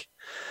previous week.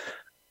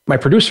 My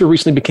producer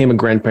recently became a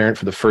grandparent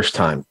for the first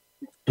time,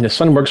 and his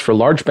son works for a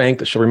large bank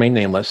that shall remain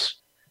nameless,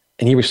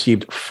 and he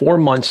received 4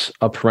 months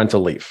of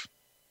parental leave.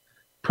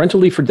 Parental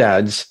leave for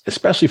dads,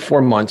 especially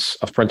 4 months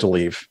of parental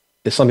leave,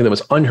 is something that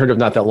was unheard of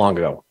not that long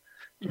ago.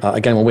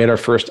 Again, when we had our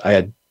first, I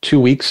had 2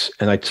 weeks,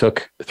 and I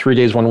took 3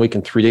 days one week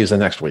and 3 days the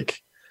next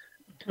week.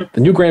 The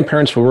new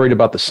grandparents were worried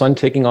about the son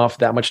taking off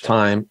that much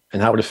time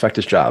and how it would affect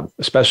his job,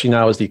 especially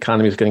now as the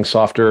economy is getting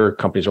softer,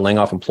 companies are laying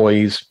off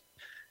employees.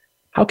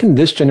 How can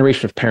this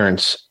generation of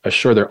parents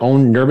assure their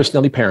own nervous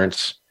Nelly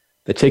parents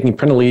that taking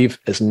parental leave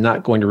is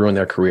not going to ruin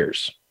their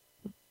careers?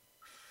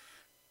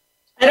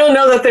 I don't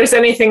know that there's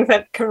anything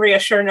that can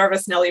reassure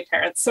nervous Nelly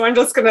parents, so I'm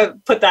just going to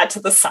put that to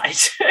the side.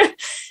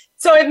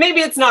 So maybe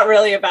it's not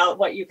really about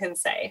what you can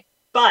say,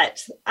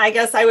 but I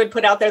guess I would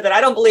put out there that I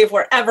don't believe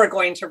we're ever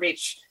going to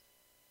reach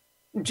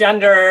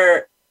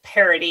gender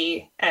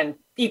parity and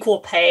equal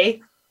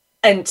pay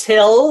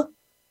until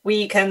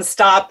we can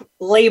stop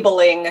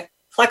labeling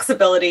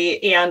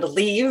flexibility and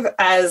leave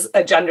as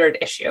a gendered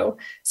issue.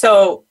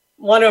 So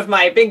one of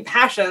my big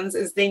passions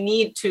is they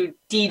need to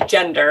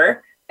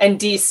de-gender and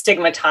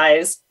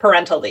destigmatize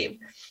parental leave.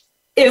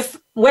 If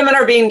women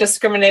are being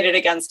discriminated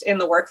against in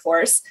the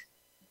workforce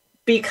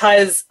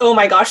because, oh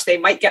my gosh, they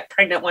might get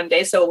pregnant one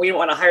day, so we don't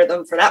want to hire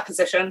them for that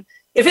position.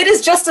 If it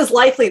is just as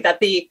likely that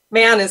the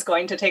man is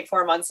going to take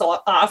 4 months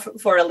off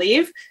for a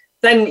leave,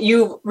 then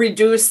you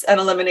reduce and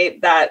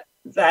eliminate that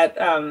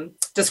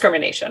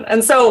discrimination.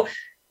 And so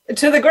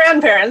to the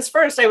grandparents,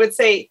 first, I would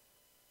say,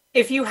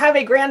 if you have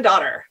a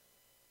granddaughter,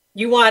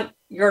 you want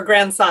your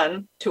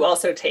grandson to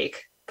also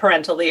take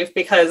parental leave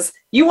because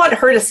you want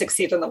her to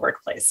succeed in the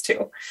workplace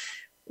too.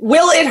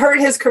 Will it hurt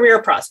his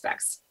career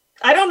prospects?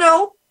 I don't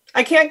know.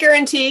 I can't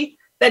guarantee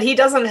that he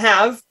doesn't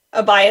have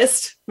a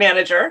biased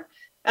manager.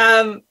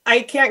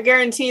 I can't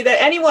guarantee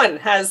that anyone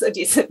has a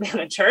decent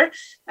manager.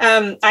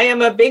 I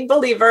am a big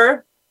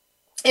believer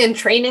in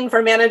training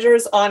for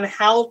managers on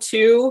how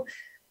to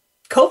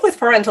cope with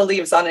parental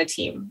leaves on a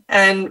team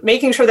and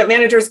making sure that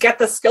managers get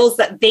the skills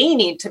that they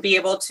need to be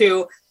able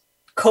to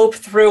cope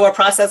through a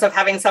process of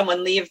having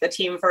someone leave the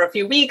team for a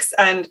few weeks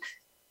and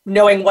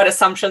knowing what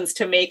assumptions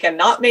to make and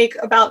not make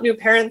about new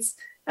parents.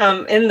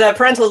 In the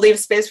parental leave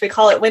space, we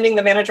call it winning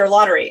the manager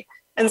lottery.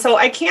 And so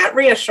I can't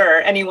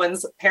reassure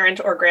anyone's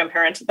parent or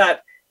grandparent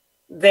that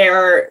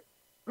their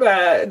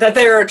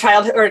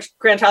child or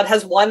grandchild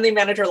has won the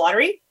manager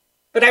lottery.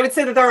 But I would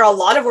say that there are a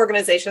lot of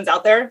organizations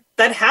out there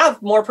that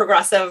have more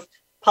progressive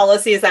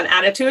policies and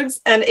attitudes.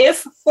 And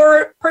if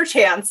for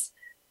perchance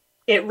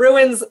it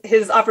ruins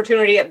his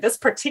opportunity at this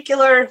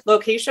particular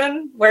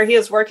location where he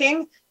is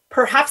working,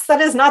 perhaps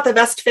that is not the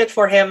best fit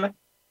for him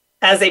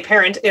as a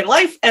parent in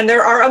life. And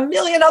there are a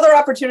million other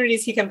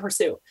opportunities he can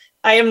pursue.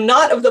 I am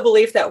not of the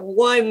belief that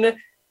one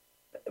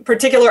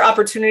particular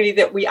opportunity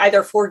that we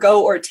either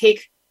forego or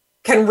take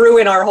can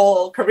ruin our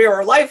whole career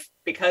or life,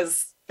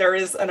 because there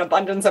is an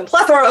abundance and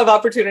plethora of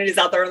opportunities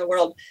out there in the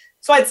world.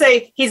 So I'd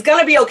say he's going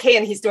to be okay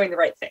and he's doing the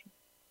right thing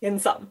in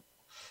some.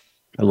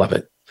 I love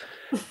it.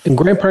 And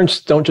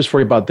grandparents don't just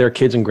worry about their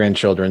kids and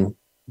grandchildren.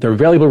 They're a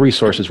valuable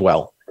resource as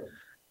well.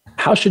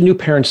 How should new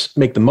parents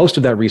make the most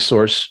of that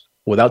resource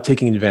without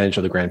taking advantage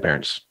of the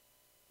grandparents?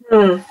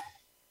 There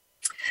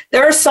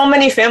are so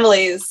many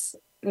families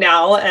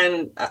now,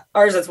 and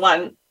ours is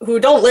one, who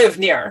don't live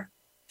near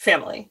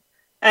family.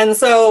 And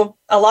so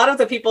a lot of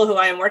the people who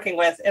I am working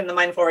with in the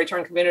Mindful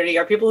Return community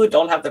are people who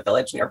don't have the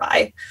village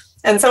nearby.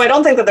 And so I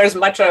don't think that there's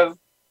much of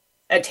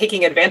a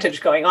taking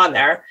advantage going on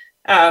there,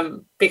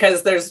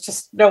 because there's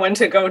just no one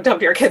to go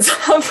dump your kids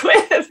off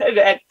with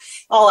at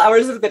all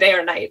hours of the day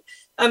or night.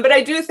 But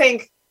I do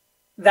think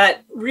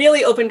that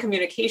really open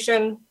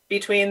communication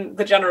between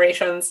the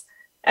generations,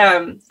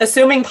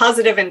 assuming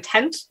positive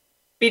intent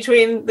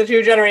between the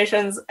two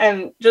generations,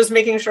 and just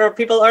making sure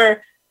people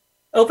are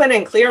open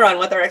and clear on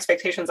what their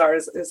expectations are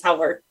is how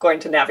we're going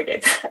to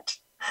navigate that.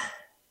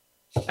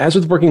 As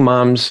with working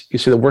moms, you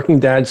see that working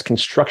dads can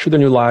structure their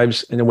new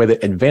lives in a way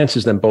that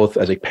advances them both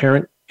as a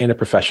parent and a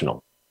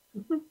professional.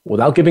 Mm-hmm.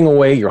 Without giving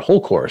away your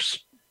whole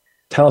course,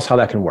 tell us how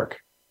that can work.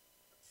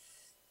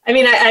 I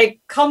mean, I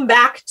come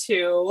back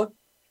to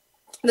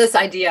this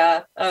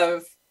idea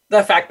of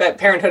the fact that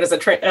parenthood is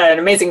an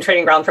amazing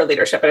training ground for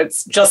leadership, and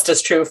it's just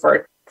as true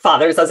for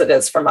fathers as it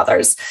is for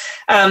mothers.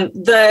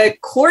 The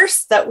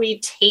course that we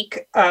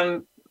take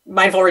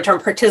Mindful Return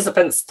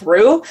participants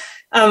through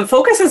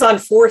focuses on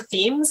 4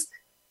 themes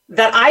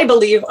that I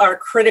believe are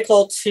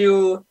critical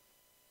to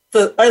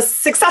a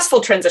successful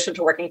transition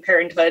to working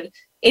parenthood.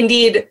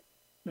 Indeed,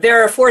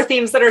 there are 4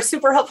 themes that are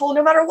super helpful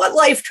no matter what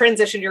life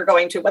transition you're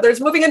going to, whether it's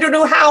moving into a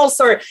new house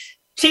or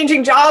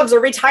changing jobs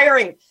or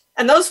retiring.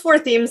 And those 4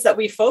 themes that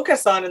we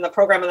focus on in the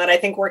program, and that I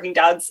think working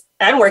dads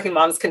and working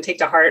moms can take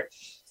to heart,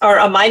 are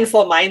a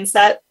mindful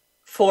mindset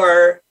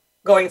for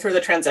going through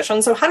the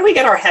transition. So how do we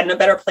get our head in a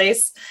better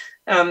place?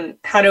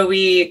 How do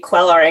we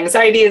quell our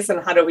anxieties,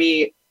 and how do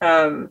we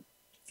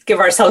give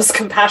ourselves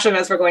compassion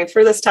as we're going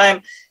through this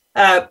time?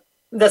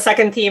 The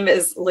second theme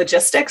is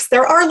logistics.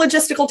 There are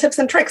logistical tips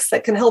and tricks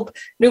that can help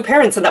new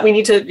parents, and that we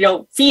need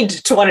to feed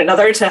to one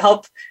another to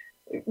help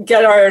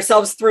get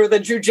ourselves through the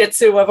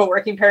jujitsu of a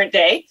working parent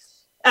day.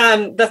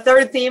 The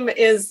third theme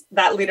is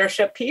that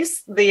leadership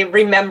piece, the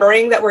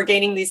remembering that we're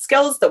gaining these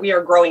skills, that we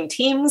are growing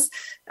teams,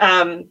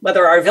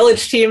 whether our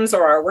village teams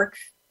or our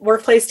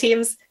workplace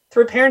teams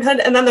through parenthood.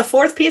 And then the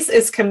fourth piece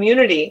is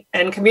community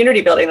and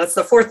community building. That's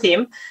the fourth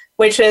theme,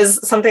 which is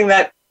something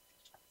that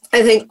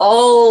I think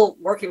all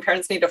working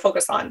parents need to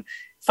focus on.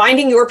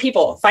 Finding your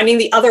people, finding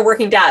the other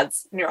working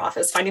dads in your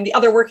office, finding the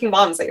other working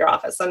moms at your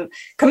office, and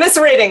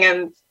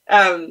commiserating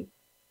and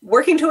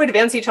working to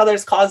advance each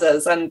other's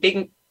causes, and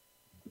being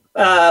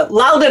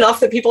loud enough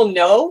that people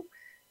know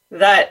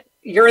that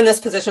you're in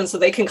this position so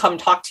they can come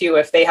talk to you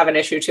if they have an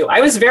issue too.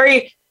 I was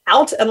very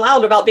out and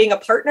loud about being a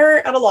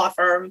partner at a law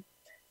firm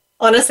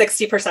on a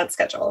 60%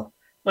 schedule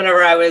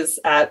whenever I was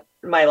at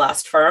my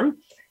last firm.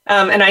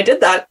 And I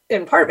did that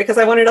in part because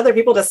I wanted other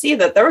people to see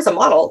that there was a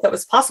model that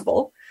was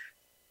possible,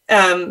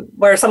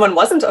 where someone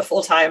wasn't a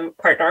full-time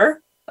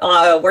partner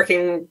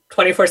working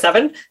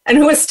 24/7, and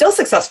who was still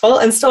successful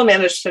and still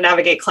managed to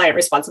navigate client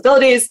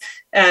responsibilities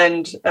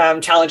and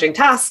challenging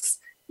tasks,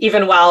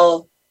 even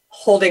while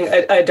holding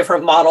a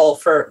different model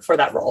for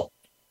that role.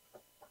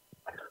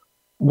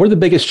 What are the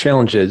biggest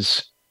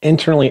challenges,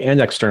 internally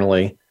and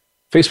externally,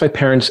 faced by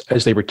parents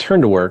as they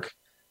return to work?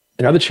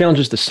 And are the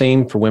challenges the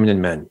same for women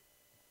and men?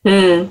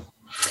 Some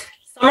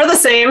are the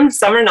same,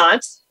 some are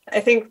not. I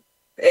think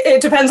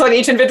it depends on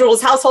each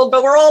individual's household,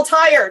 but we're all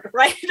tired,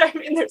 right? I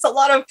mean, there's a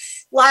lot of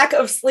lack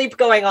of sleep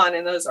going on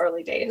in those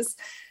early days.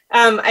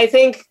 I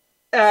think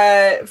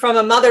from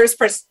a mother's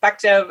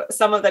perspective,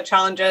 some of the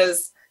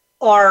challenges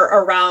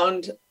are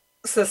around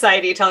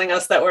society telling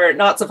us that we're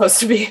not supposed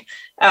to be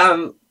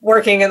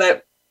working, and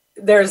that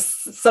there's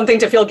something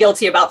to feel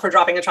guilty about for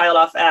dropping a child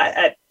off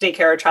at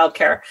daycare or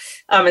childcare.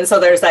 And so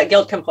there's that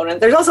guilt component.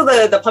 There's also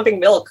the pumping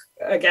milk,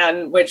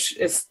 again, which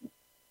is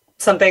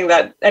something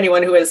that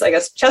anyone who is, I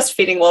guess, chest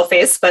feeding will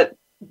face, but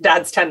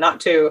dads tend not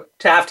to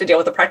have to deal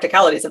with the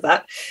practicalities of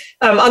that.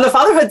 On the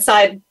fatherhood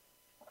side,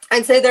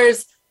 I'd say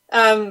there's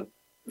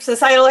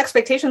societal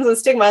expectations and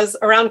stigmas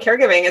around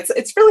caregiving.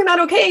 It's really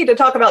not okay to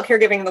talk about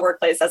caregiving in the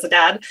workplace as a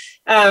dad.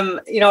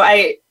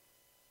 I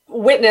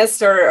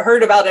witnessed or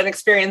heard about an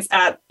experience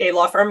at a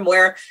law firm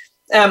where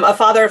a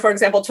father, for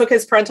example, took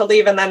his parental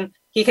leave and then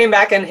he came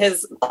back and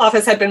his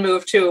office had been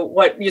moved to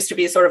what used to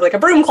be sort of like a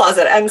broom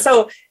closet. And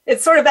so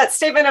it's sort of that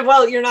statement of,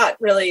 well, you're not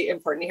really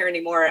important here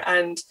anymore.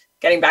 And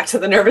getting back to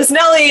the nervous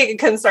Nelly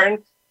concern,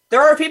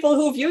 there are people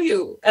who view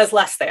you as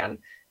less than.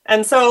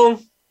 And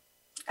so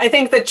I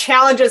think the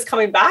challenges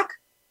coming back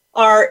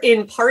are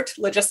in part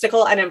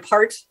logistical and in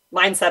part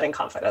mindset and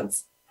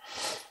confidence.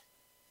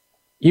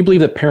 You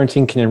believe that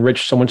parenting can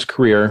enrich someone's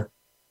career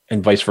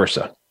and vice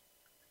versa.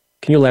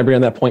 Can you elaborate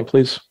on that point,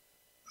 please?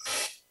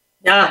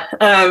 Yeah.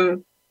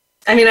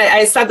 I mean,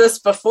 I said this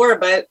before,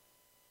 but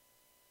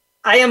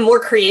I am more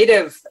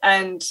creative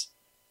and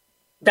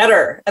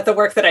better at the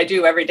work that I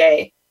do every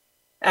day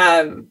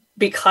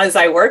because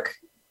I work,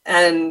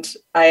 and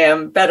I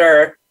am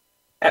better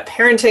at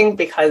parenting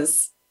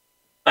because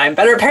I'm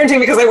better at parenting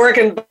because I work,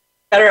 and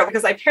better at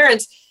because I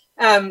parent.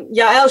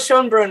 Yael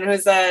Schonbrun,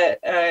 who's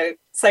a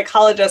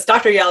psychologist,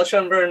 Dr. Yael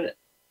Schonbrun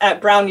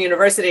at Brown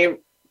University,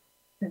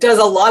 does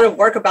a lot of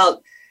work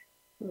about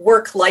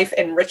work-life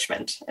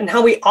enrichment and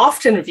how we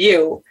often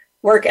view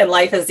work and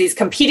life as these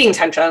competing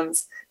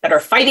tensions that are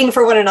fighting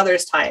for one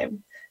another's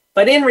time.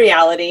 But in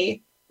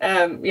reality,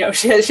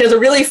 she has a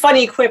really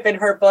funny quip in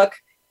her book.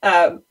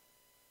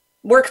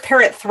 Work,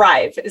 Parent,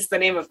 Thrive is the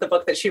name of the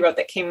book that she wrote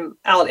that came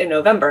out in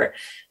November.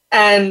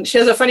 And she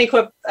has a funny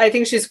quip. I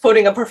think she's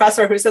quoting a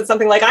professor who said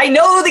something like, I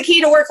know the key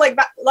to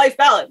work-life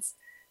balance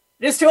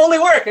is to only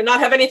work and not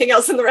have anything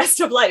else in the rest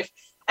of life.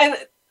 And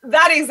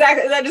that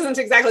isn't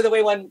exactly the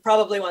way one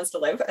probably wants to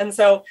live. And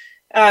so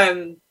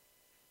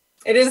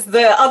it is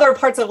the other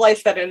parts of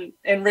life that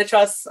enrich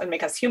us and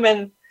make us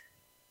human.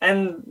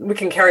 And we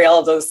can carry all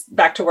of those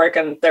back to work,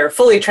 and they're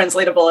fully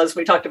translatable, as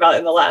we talked about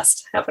in the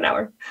last half an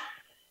hour.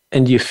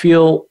 And do you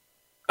feel,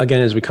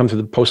 again, as we come to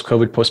the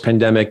post-COVID,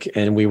 post-pandemic,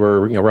 and we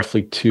were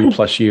roughly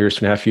 2+ years,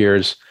 2.5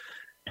 years,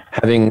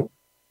 having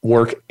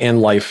work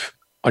and life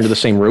under the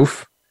same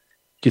roof,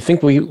 do you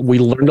think we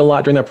learned a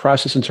lot during that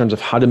process in terms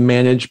of how to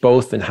manage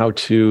both and how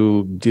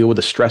to deal with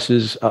the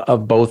stresses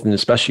of both? And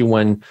especially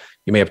when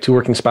you may have 2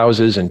 working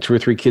spouses and 2 or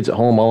 3 kids at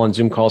home, all on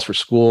Zoom calls for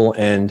school,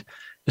 and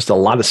just a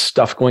lot of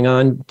stuff going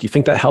on. Do you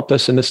think that helped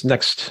us in this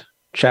next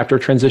chapter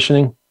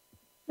transitioning?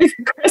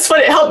 Chris, what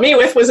it helped me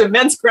with was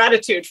immense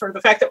gratitude for the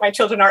fact that my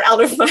children are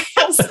out of my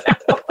house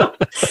now.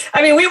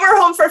 I mean, we were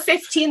home for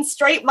 15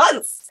 straight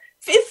months.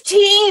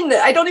 15!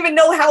 I don't even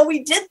know how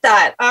we did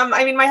that.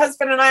 I mean, my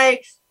husband and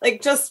I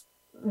just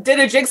did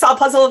a jigsaw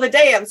puzzle of a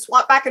day and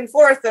swapped back and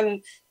forth.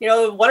 And,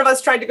 one of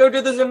us tried to go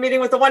do the Zoom meeting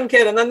with the one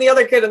kid and then the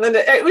other kid. And then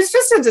it was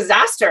just a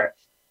disaster.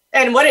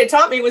 And what it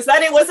taught me was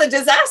that it was a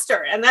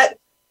disaster, and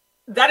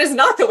that is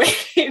not the way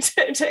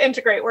to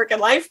integrate work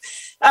and life.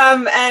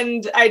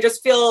 And I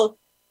just feel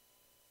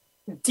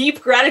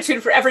deep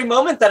gratitude for every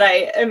moment that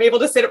I am able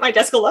to sit at my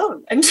desk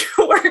alone and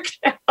do work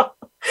now.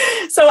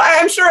 So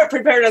I'm sure it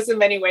prepared us in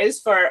many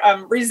ways for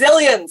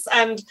resilience,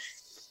 and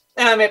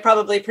it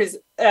probably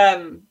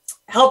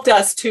helped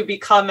us to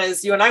become,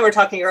 as you and I were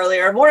talking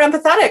earlier, more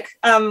empathetic,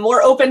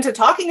 more open to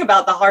talking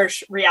about the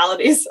harsh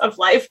realities of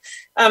life.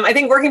 I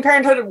think working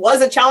parenthood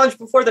was a challenge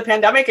before the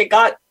pandemic. It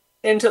got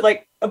into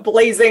a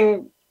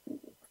blazing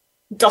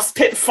dust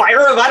pit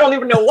fire of I don't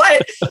even know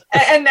what.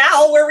 And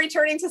now we're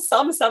returning to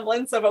some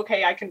semblance of,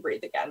 okay, I can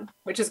breathe again,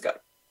 which is good.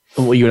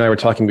 Well, you and I were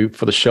talking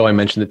before the show. I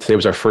mentioned that today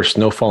was our first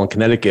snowfall in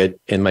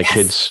Connecticut and my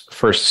kids'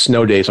 first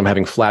snow day. So I'm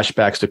having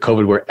flashbacks to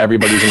COVID where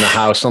everybody's in the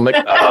house. I'm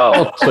like,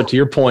 oh, so to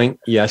your point,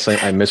 yes,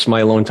 I miss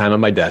my alone time at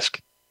my desk.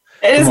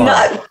 It is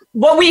not,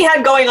 what we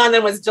had going on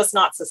then was just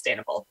not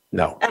sustainable.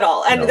 No. At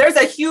all. And there's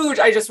a huge,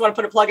 I just want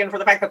to put a plug in for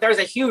the fact that there's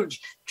a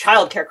huge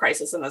childcare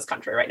crisis in this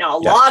country right now. A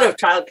lot of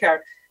childcare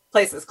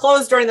places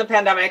closed during the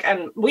pandemic,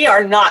 and we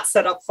are not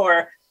set up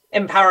for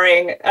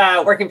empowering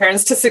working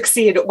parents to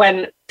succeed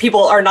when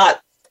people are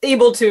not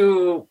able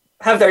to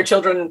have their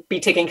children be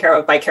taken care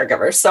of by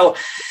caregivers. So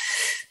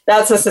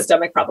that's a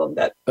systemic problem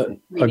that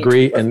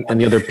agree. And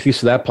the other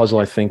piece of that puzzle,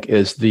 I think,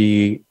 is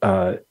the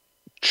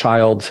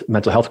child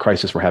mental health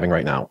crisis we're having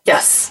right now.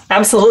 Yes,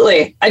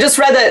 absolutely. I just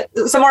read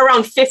that somewhere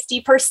around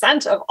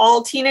 50% of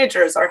all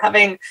teenagers are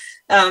having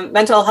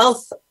mental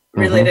health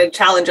related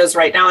challenges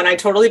right now. And I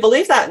totally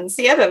believe that and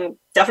see it, and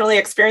definitely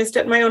experienced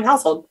it in my own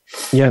household.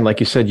 Yeah. And like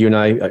you said, you and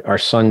I, our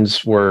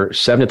sons were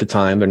 7 at the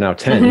time. They're now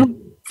 10.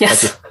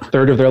 Yes. That's a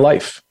third of their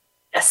life.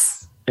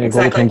 Yes. In a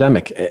global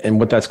pandemic. And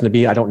what that's going to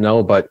be, I don't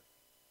know, but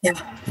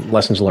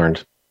lessons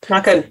learned.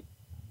 Not good.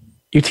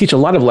 You teach a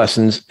lot of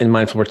lessons in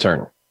Mindful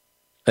Return.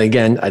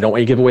 Again, I don't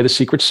want you to give away the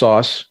secret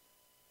sauce,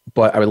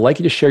 but I would like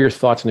you to share your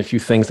thoughts on a few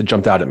things that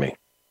jumped out at me.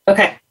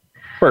 Okay.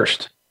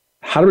 First,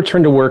 how to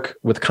return to work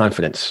with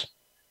confidence.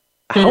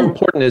 How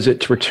important is it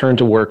to return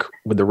to work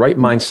with the right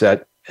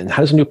mindset, and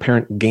how does a new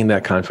parent gain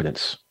that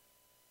confidence?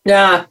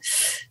 Yeah,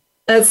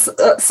 that's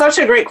such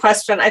a great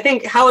question. I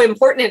think how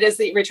important it is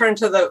that you return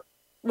to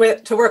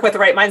work with the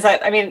right mindset.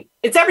 I mean,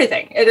 it's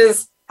everything. It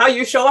is how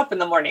you show up in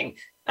the morning.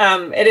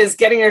 It is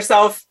getting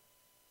yourself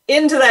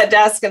into that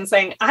desk and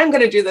saying, I'm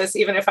going to do this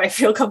even if I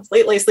feel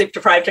completely sleep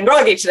deprived and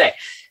groggy today.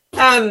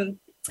 In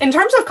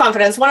terms of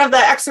confidence, one of the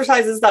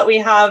exercises that we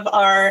have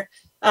our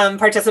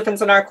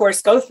participants in our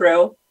course go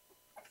through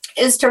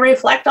is to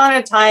reflect on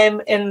a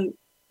time in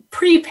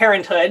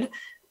pre-parenthood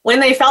when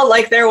they felt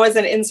like there was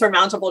an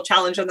insurmountable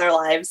challenge in their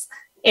lives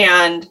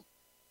and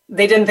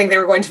they didn't think they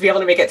were going to be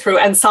able to make it through,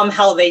 and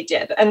somehow they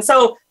did. And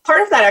so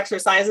part of that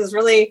exercise is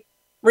really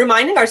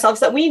reminding ourselves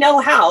that we know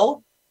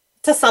how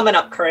to summon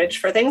up courage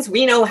for things.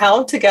 We know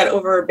how to get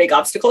over big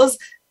obstacles.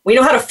 We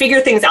know how to figure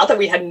things out that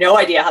we had no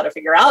idea how to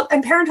figure out.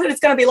 And parenthood is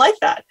going to be like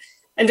that.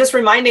 And just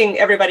reminding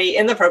everybody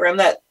in the program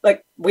that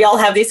like we all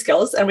have these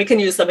skills and we can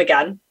use them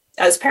again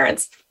as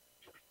parents.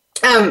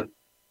 I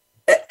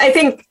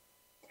think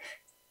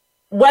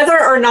whether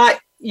or not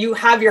you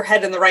have your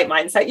head in the right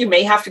mindset, you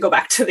may have to go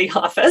back to the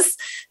office.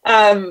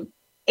 And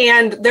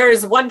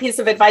there's one piece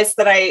of advice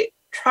that I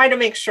try to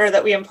make sure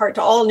that we impart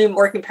to all new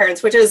working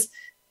parents, which is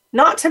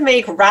not to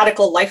make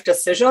radical life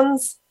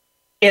decisions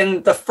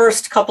in the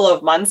first couple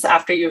of months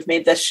after you've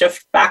made this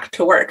shift back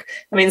to work.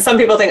 I mean, some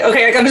people think,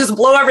 okay, I can just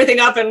blow everything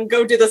up and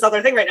go do this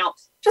other thing right now.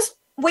 Just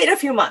wait a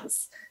few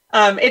months.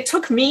 It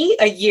took me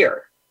a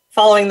year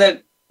following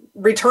the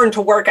return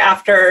to work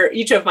after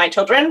each of my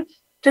children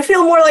to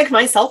feel more like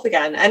myself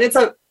again. And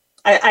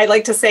I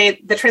like to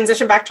say the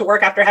transition back to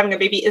work after having a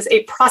baby is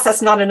a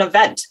process, not an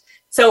event.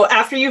 So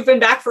after you've been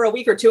back for a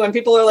week or two and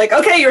people are like,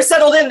 okay, you're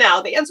settled in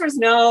now. The answer is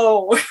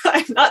no,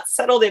 I'm not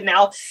settled in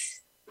now.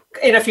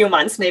 In a few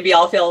months, maybe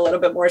I'll feel a little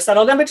bit more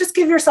settled in, but just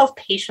give yourself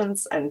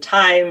patience and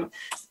time.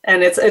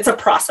 And it's a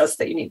process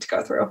that you need to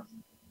go through.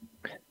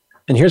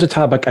 And here's a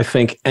topic I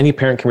think any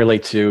parent can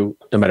relate to,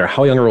 no matter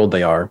how young or old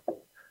they are.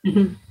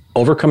 Mm-hmm.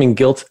 Overcoming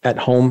guilt at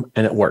home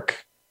and at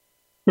work.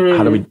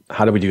 How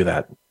do we do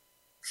that?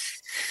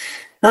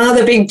 Oh,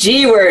 the big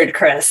G word,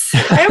 Chris.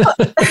 I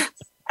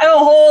have a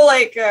whole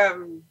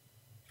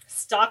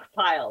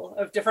stockpile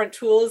of different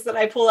tools that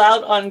I pull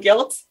out on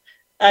guilt.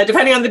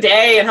 Depending on the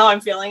day and how I'm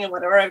feeling and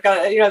whatever, I've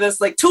got,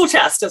 this like tool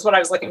chest is what I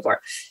was looking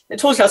for. The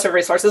tool chest of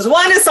resources.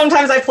 One is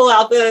sometimes I pull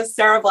out the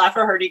Sarah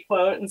Blaffer Hrdy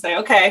quote and say,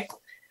 okay,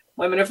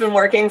 women have been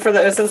working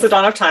since the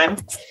dawn of time.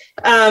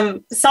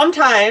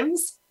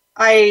 Sometimes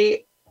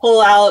I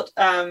pull out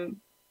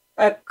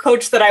a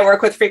coach that I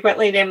work with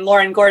frequently named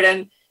Lauren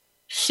Gordon.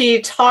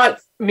 She taught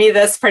me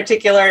this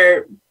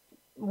particular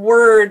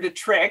word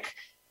trick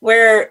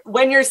where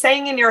when you're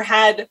saying in your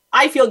head,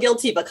 I feel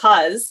guilty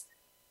because,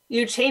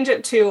 you change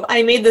it to,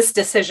 I made this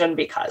decision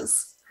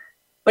because,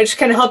 which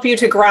can help you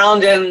to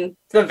ground in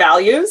the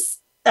values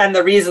and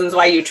the reasons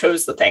why you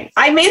chose the thing.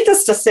 I made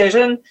this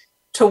decision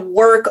to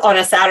work on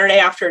a Saturday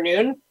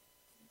afternoon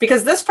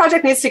because this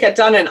project needs to get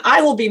done and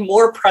I will be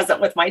more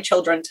present with my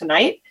children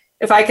tonight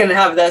if I can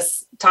have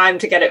this time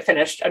to get it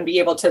finished and be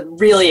able to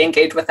really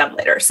engage with them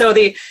later. So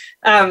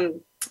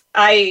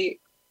I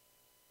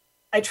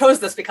chose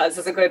this because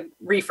it's a good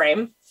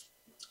reframe.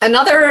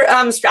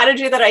 Another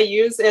strategy that I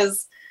use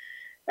is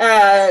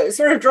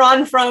sort of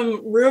drawn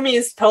from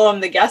Rumi's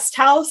poem, The Guest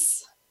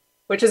House,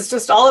 which is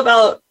just all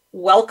about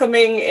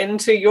welcoming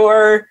into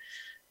your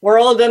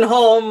world and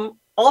home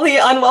all the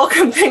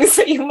unwelcome things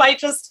that you might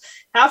just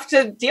have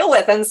to deal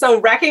with. And so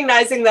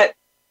recognizing that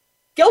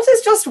guilt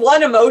is just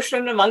one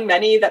emotion among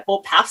many that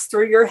will pass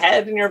through your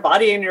head and your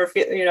body and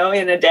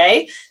in a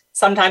day.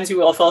 Sometimes you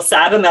will feel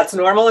sad and that's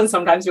normal. And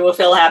sometimes you will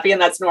feel happy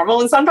and that's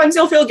normal. And sometimes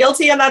you'll feel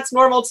guilty and that's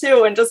normal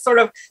too. And just sort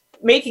of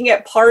making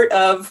it part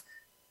of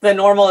the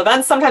normal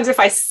events. Sometimes if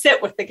I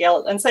sit with the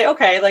guilt and say,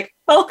 okay, like,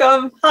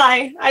 welcome,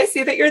 hi, I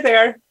see that you're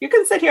there. You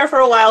can sit here for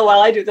a while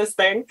I do this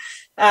thing.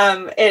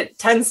 It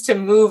tends to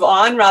move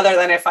on rather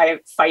than if I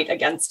fight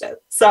against it.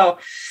 So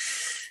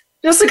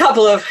just a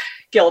couple of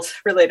guilt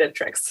related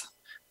tricks.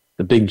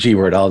 The big G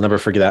word. I'll never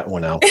forget that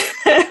one now.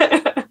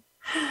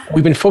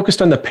 We've been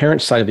focused on the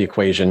parent side of the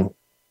equation,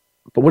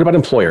 but what about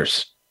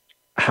employers?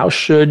 How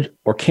should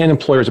or can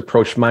employers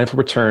approach mindful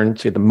return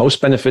to get the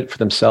most benefit for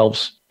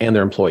themselves and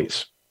their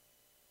employees?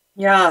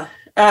 Yeah,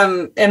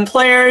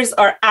 employers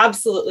are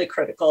absolutely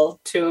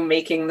critical to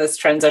making this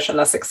transition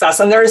a success.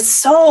 And there's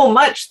so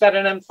much that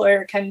an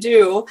employer can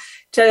do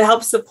to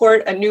help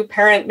support a new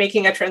parent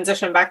making a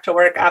transition back to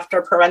work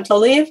after parental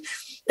leave.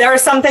 There are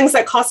some things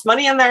that cost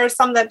money and there are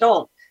some that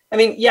don't. I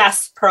mean,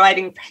 yes,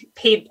 providing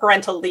paid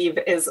parental leave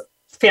is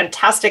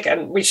fantastic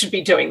and we should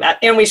be doing that.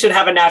 And we should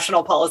have a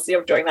national policy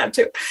of doing that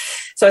too.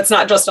 So it's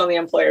not just on the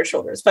employer's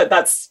shoulders, but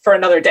that's for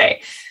another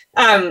day.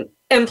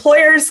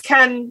 Employers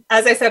can,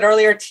 as I said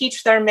earlier,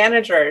 teach their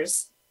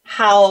managers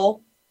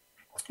how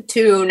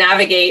to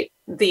navigate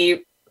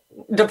the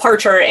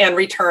departure and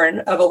return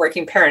of a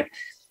working parent.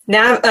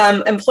 Now,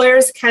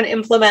 employers can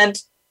implement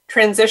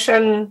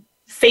transition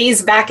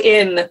phase back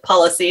in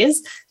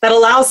policies that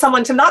allow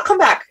someone to not come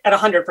back at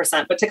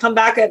 100%, but to come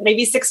back at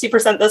maybe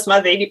 60% this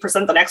month,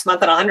 80% the next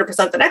month, and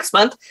 100% the next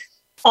month,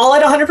 all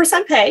at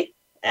 100% pay,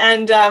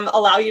 and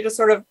allow you to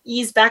sort of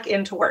ease back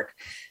into work.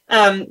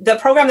 The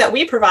program that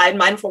we provide,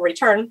 Mindful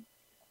Return,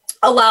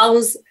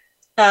 allows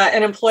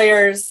an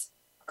employer's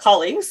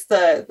colleagues,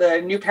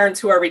 the new parents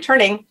who are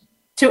returning,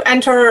 to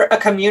enter a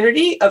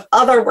community of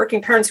other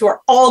working parents who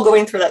are all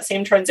going through that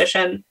same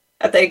transition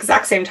at the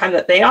exact same time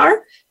that they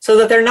are, so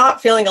that they're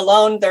not feeling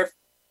alone. They're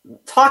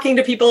talking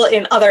to people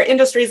in other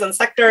industries and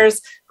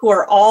sectors who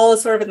are all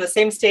sort of in the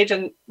same stage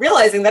and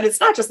realizing that it's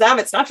not just them,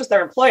 it's not just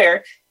their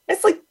employer,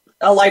 it's like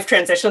a life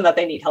transition that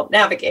they need help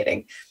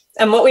navigating.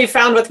 And what we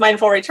found with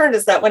Mindful Return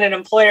is that when an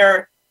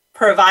employer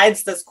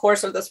provides this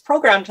course or this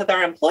program to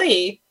their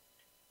employee,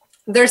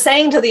 they're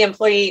saying to the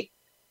employee,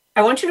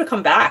 I want you to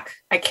come back.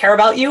 I care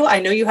about you. I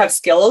know you have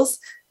skills,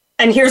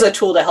 and here's a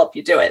tool to help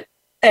you do it.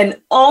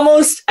 And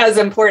almost as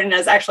important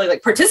as actually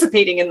like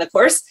participating in the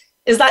course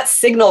is that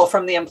signal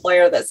from the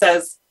employer that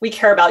says, we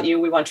care about you.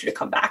 We want you to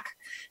come back.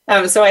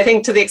 So I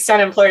think to the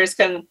extent employers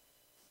can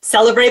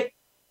celebrate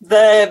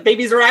the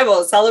baby's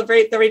arrival,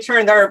 celebrate the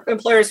return. There are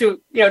employers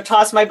who,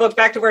 toss my book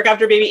Back to Work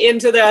After Baby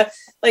into the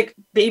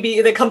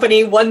the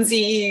company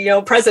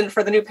onesie, present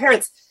for the new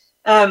parents.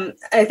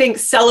 I think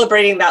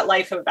celebrating that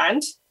life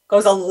event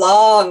goes a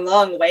long,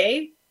 long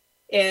way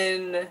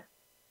in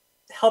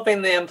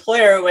helping the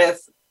employer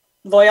with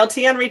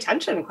loyalty and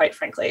retention, quite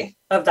frankly,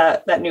 of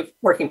that new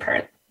working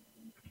parent.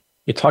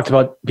 You talked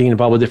about being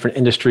involved with different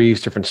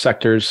industries, different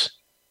sectors.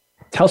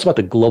 Tell us about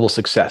the global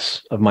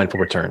success of Mindful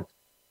Return.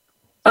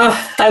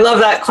 Oh, I love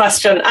that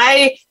question.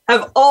 I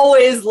have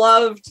always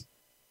loved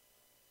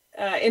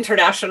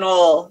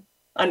international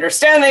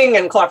understanding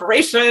and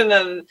cooperation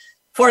and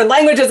foreign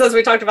languages, as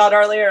we talked about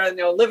earlier, and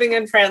living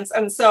in France.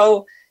 And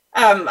so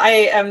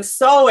I am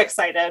so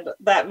excited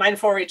that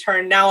Mindful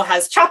Return now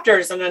has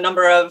chapters in a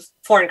number of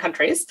foreign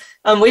countries.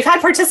 We've had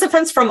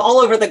participants from all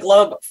over the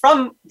globe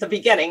from the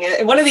beginning.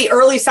 In one of the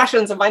early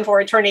sessions of Mindful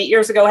Return 8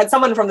 years ago, had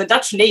someone from the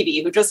Dutch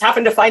Navy who just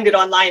happened to find it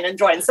online and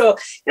join. So,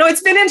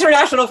 it's been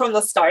international from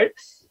the start.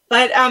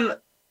 But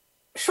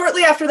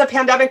shortly after the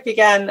pandemic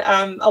began,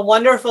 a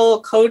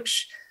wonderful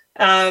coach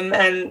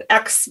and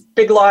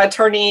ex-big law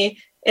attorney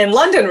in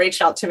London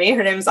reached out to me.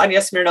 Her name is Anya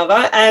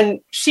Smirnova. And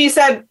she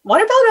said,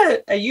 what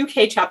about a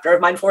UK chapter of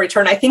Mindful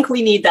Return? I think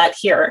we need that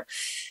here.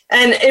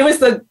 And it was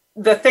the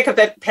thick of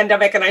the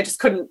pandemic, and I just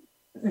couldn't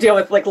deal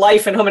with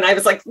life and home. And I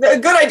was like,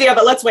 good idea,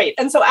 but let's wait.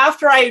 And so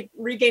after I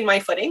regained my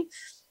footing,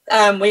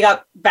 we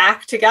got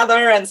back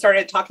together and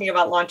started talking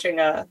about launching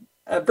a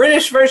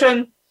British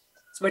version,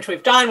 which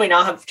we've done. We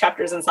now have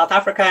chapters in South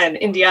Africa and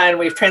India, and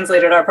we've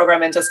translated our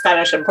program into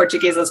Spanish and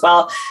Portuguese as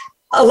well.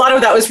 A lot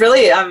of that was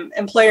really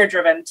employer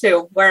driven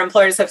too, where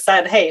employers have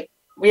said, hey,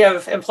 we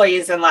have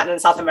employees in Latin and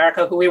South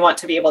America who we want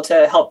to be able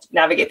to help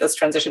navigate this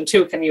transition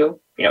too. Can you,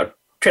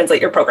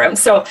 translate your program?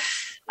 So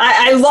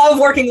I love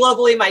working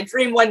globally. My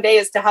dream one day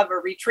is to have a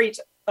retreat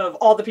of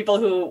all the people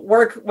who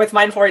work with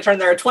Mindful Return.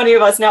 There are 20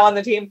 of us now on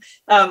the team,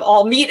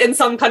 all meet in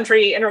some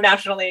country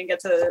internationally and get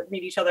to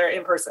meet each other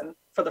in person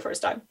for the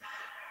first time.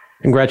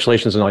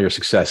 Congratulations on all your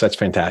success. That's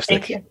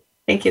fantastic. Thank you.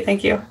 Thank you.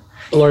 Thank you.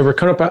 Lori, we're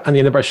coming up on the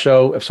end of our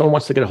show. If someone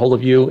wants to get a hold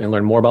of you and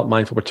learn more about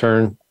Mindful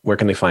Return, where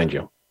can they find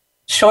you?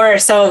 Sure.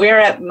 So we're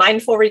at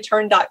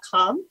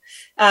mindfulreturn.com.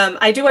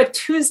 I do a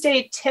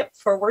Tuesday tip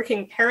for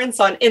working parents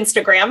on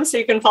Instagram, so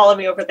you can follow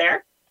me over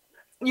there.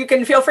 You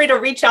can feel free to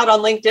reach out on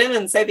LinkedIn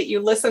and say that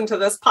you listen to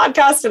this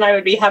podcast, and I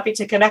would be happy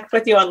to connect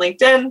with you on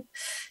LinkedIn.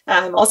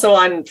 Also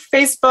on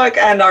Facebook,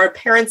 and our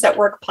Parents at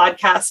Work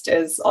podcast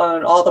is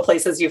on all the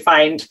places you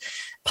find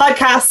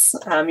podcasts.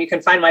 You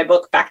can find my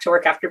book, Back to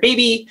Work After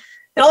Baby,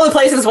 in all the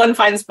places one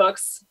finds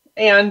books.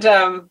 And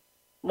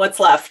what's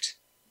left?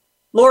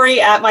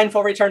 Lori at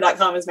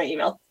mindfulreturn.com is my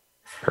email.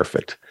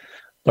 Perfect.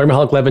 Lori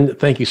Mihalich-Levin,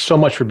 thank you so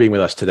much for being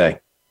with us today.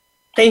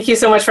 Thank you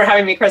so much for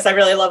having me, Chris. I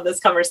really love this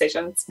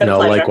conversation. It's been a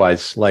pleasure.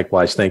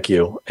 Likewise. Thank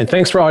you. And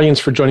thanks for our audience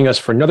for joining us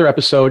for another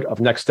episode of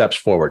Next Steps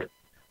Forward.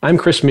 I'm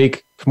Chris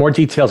Meek. For more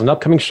details on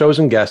upcoming shows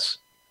and guests,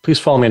 please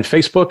follow me on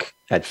Facebook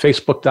at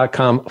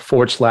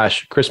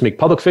facebook.com/Chris Meek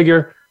Public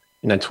Figure,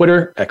 and on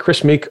Twitter at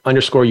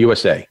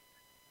ChrisMeek_USA.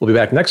 We'll be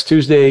back next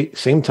Tuesday,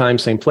 same time,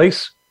 same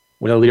place,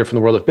 with another leader from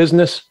the world of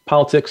business,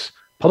 politics,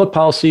 public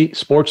policy,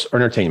 sports, or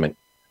entertainment.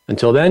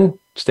 Until then,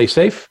 stay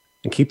safe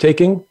and keep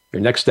taking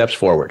your next steps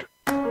forward.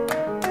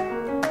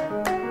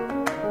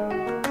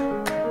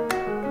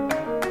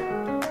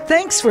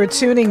 Thanks for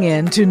tuning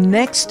in to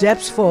Next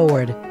Steps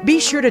Forward.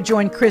 Be sure to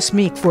join Chris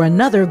Meek for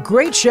another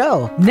great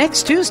show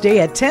next Tuesday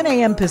at 10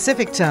 a.m.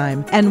 Pacific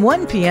Time and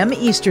 1 p.m.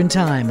 Eastern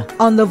Time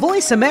on the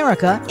Voice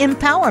America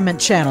Empowerment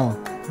Channel.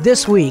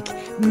 This week,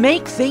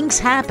 make things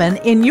happen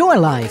in your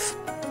life.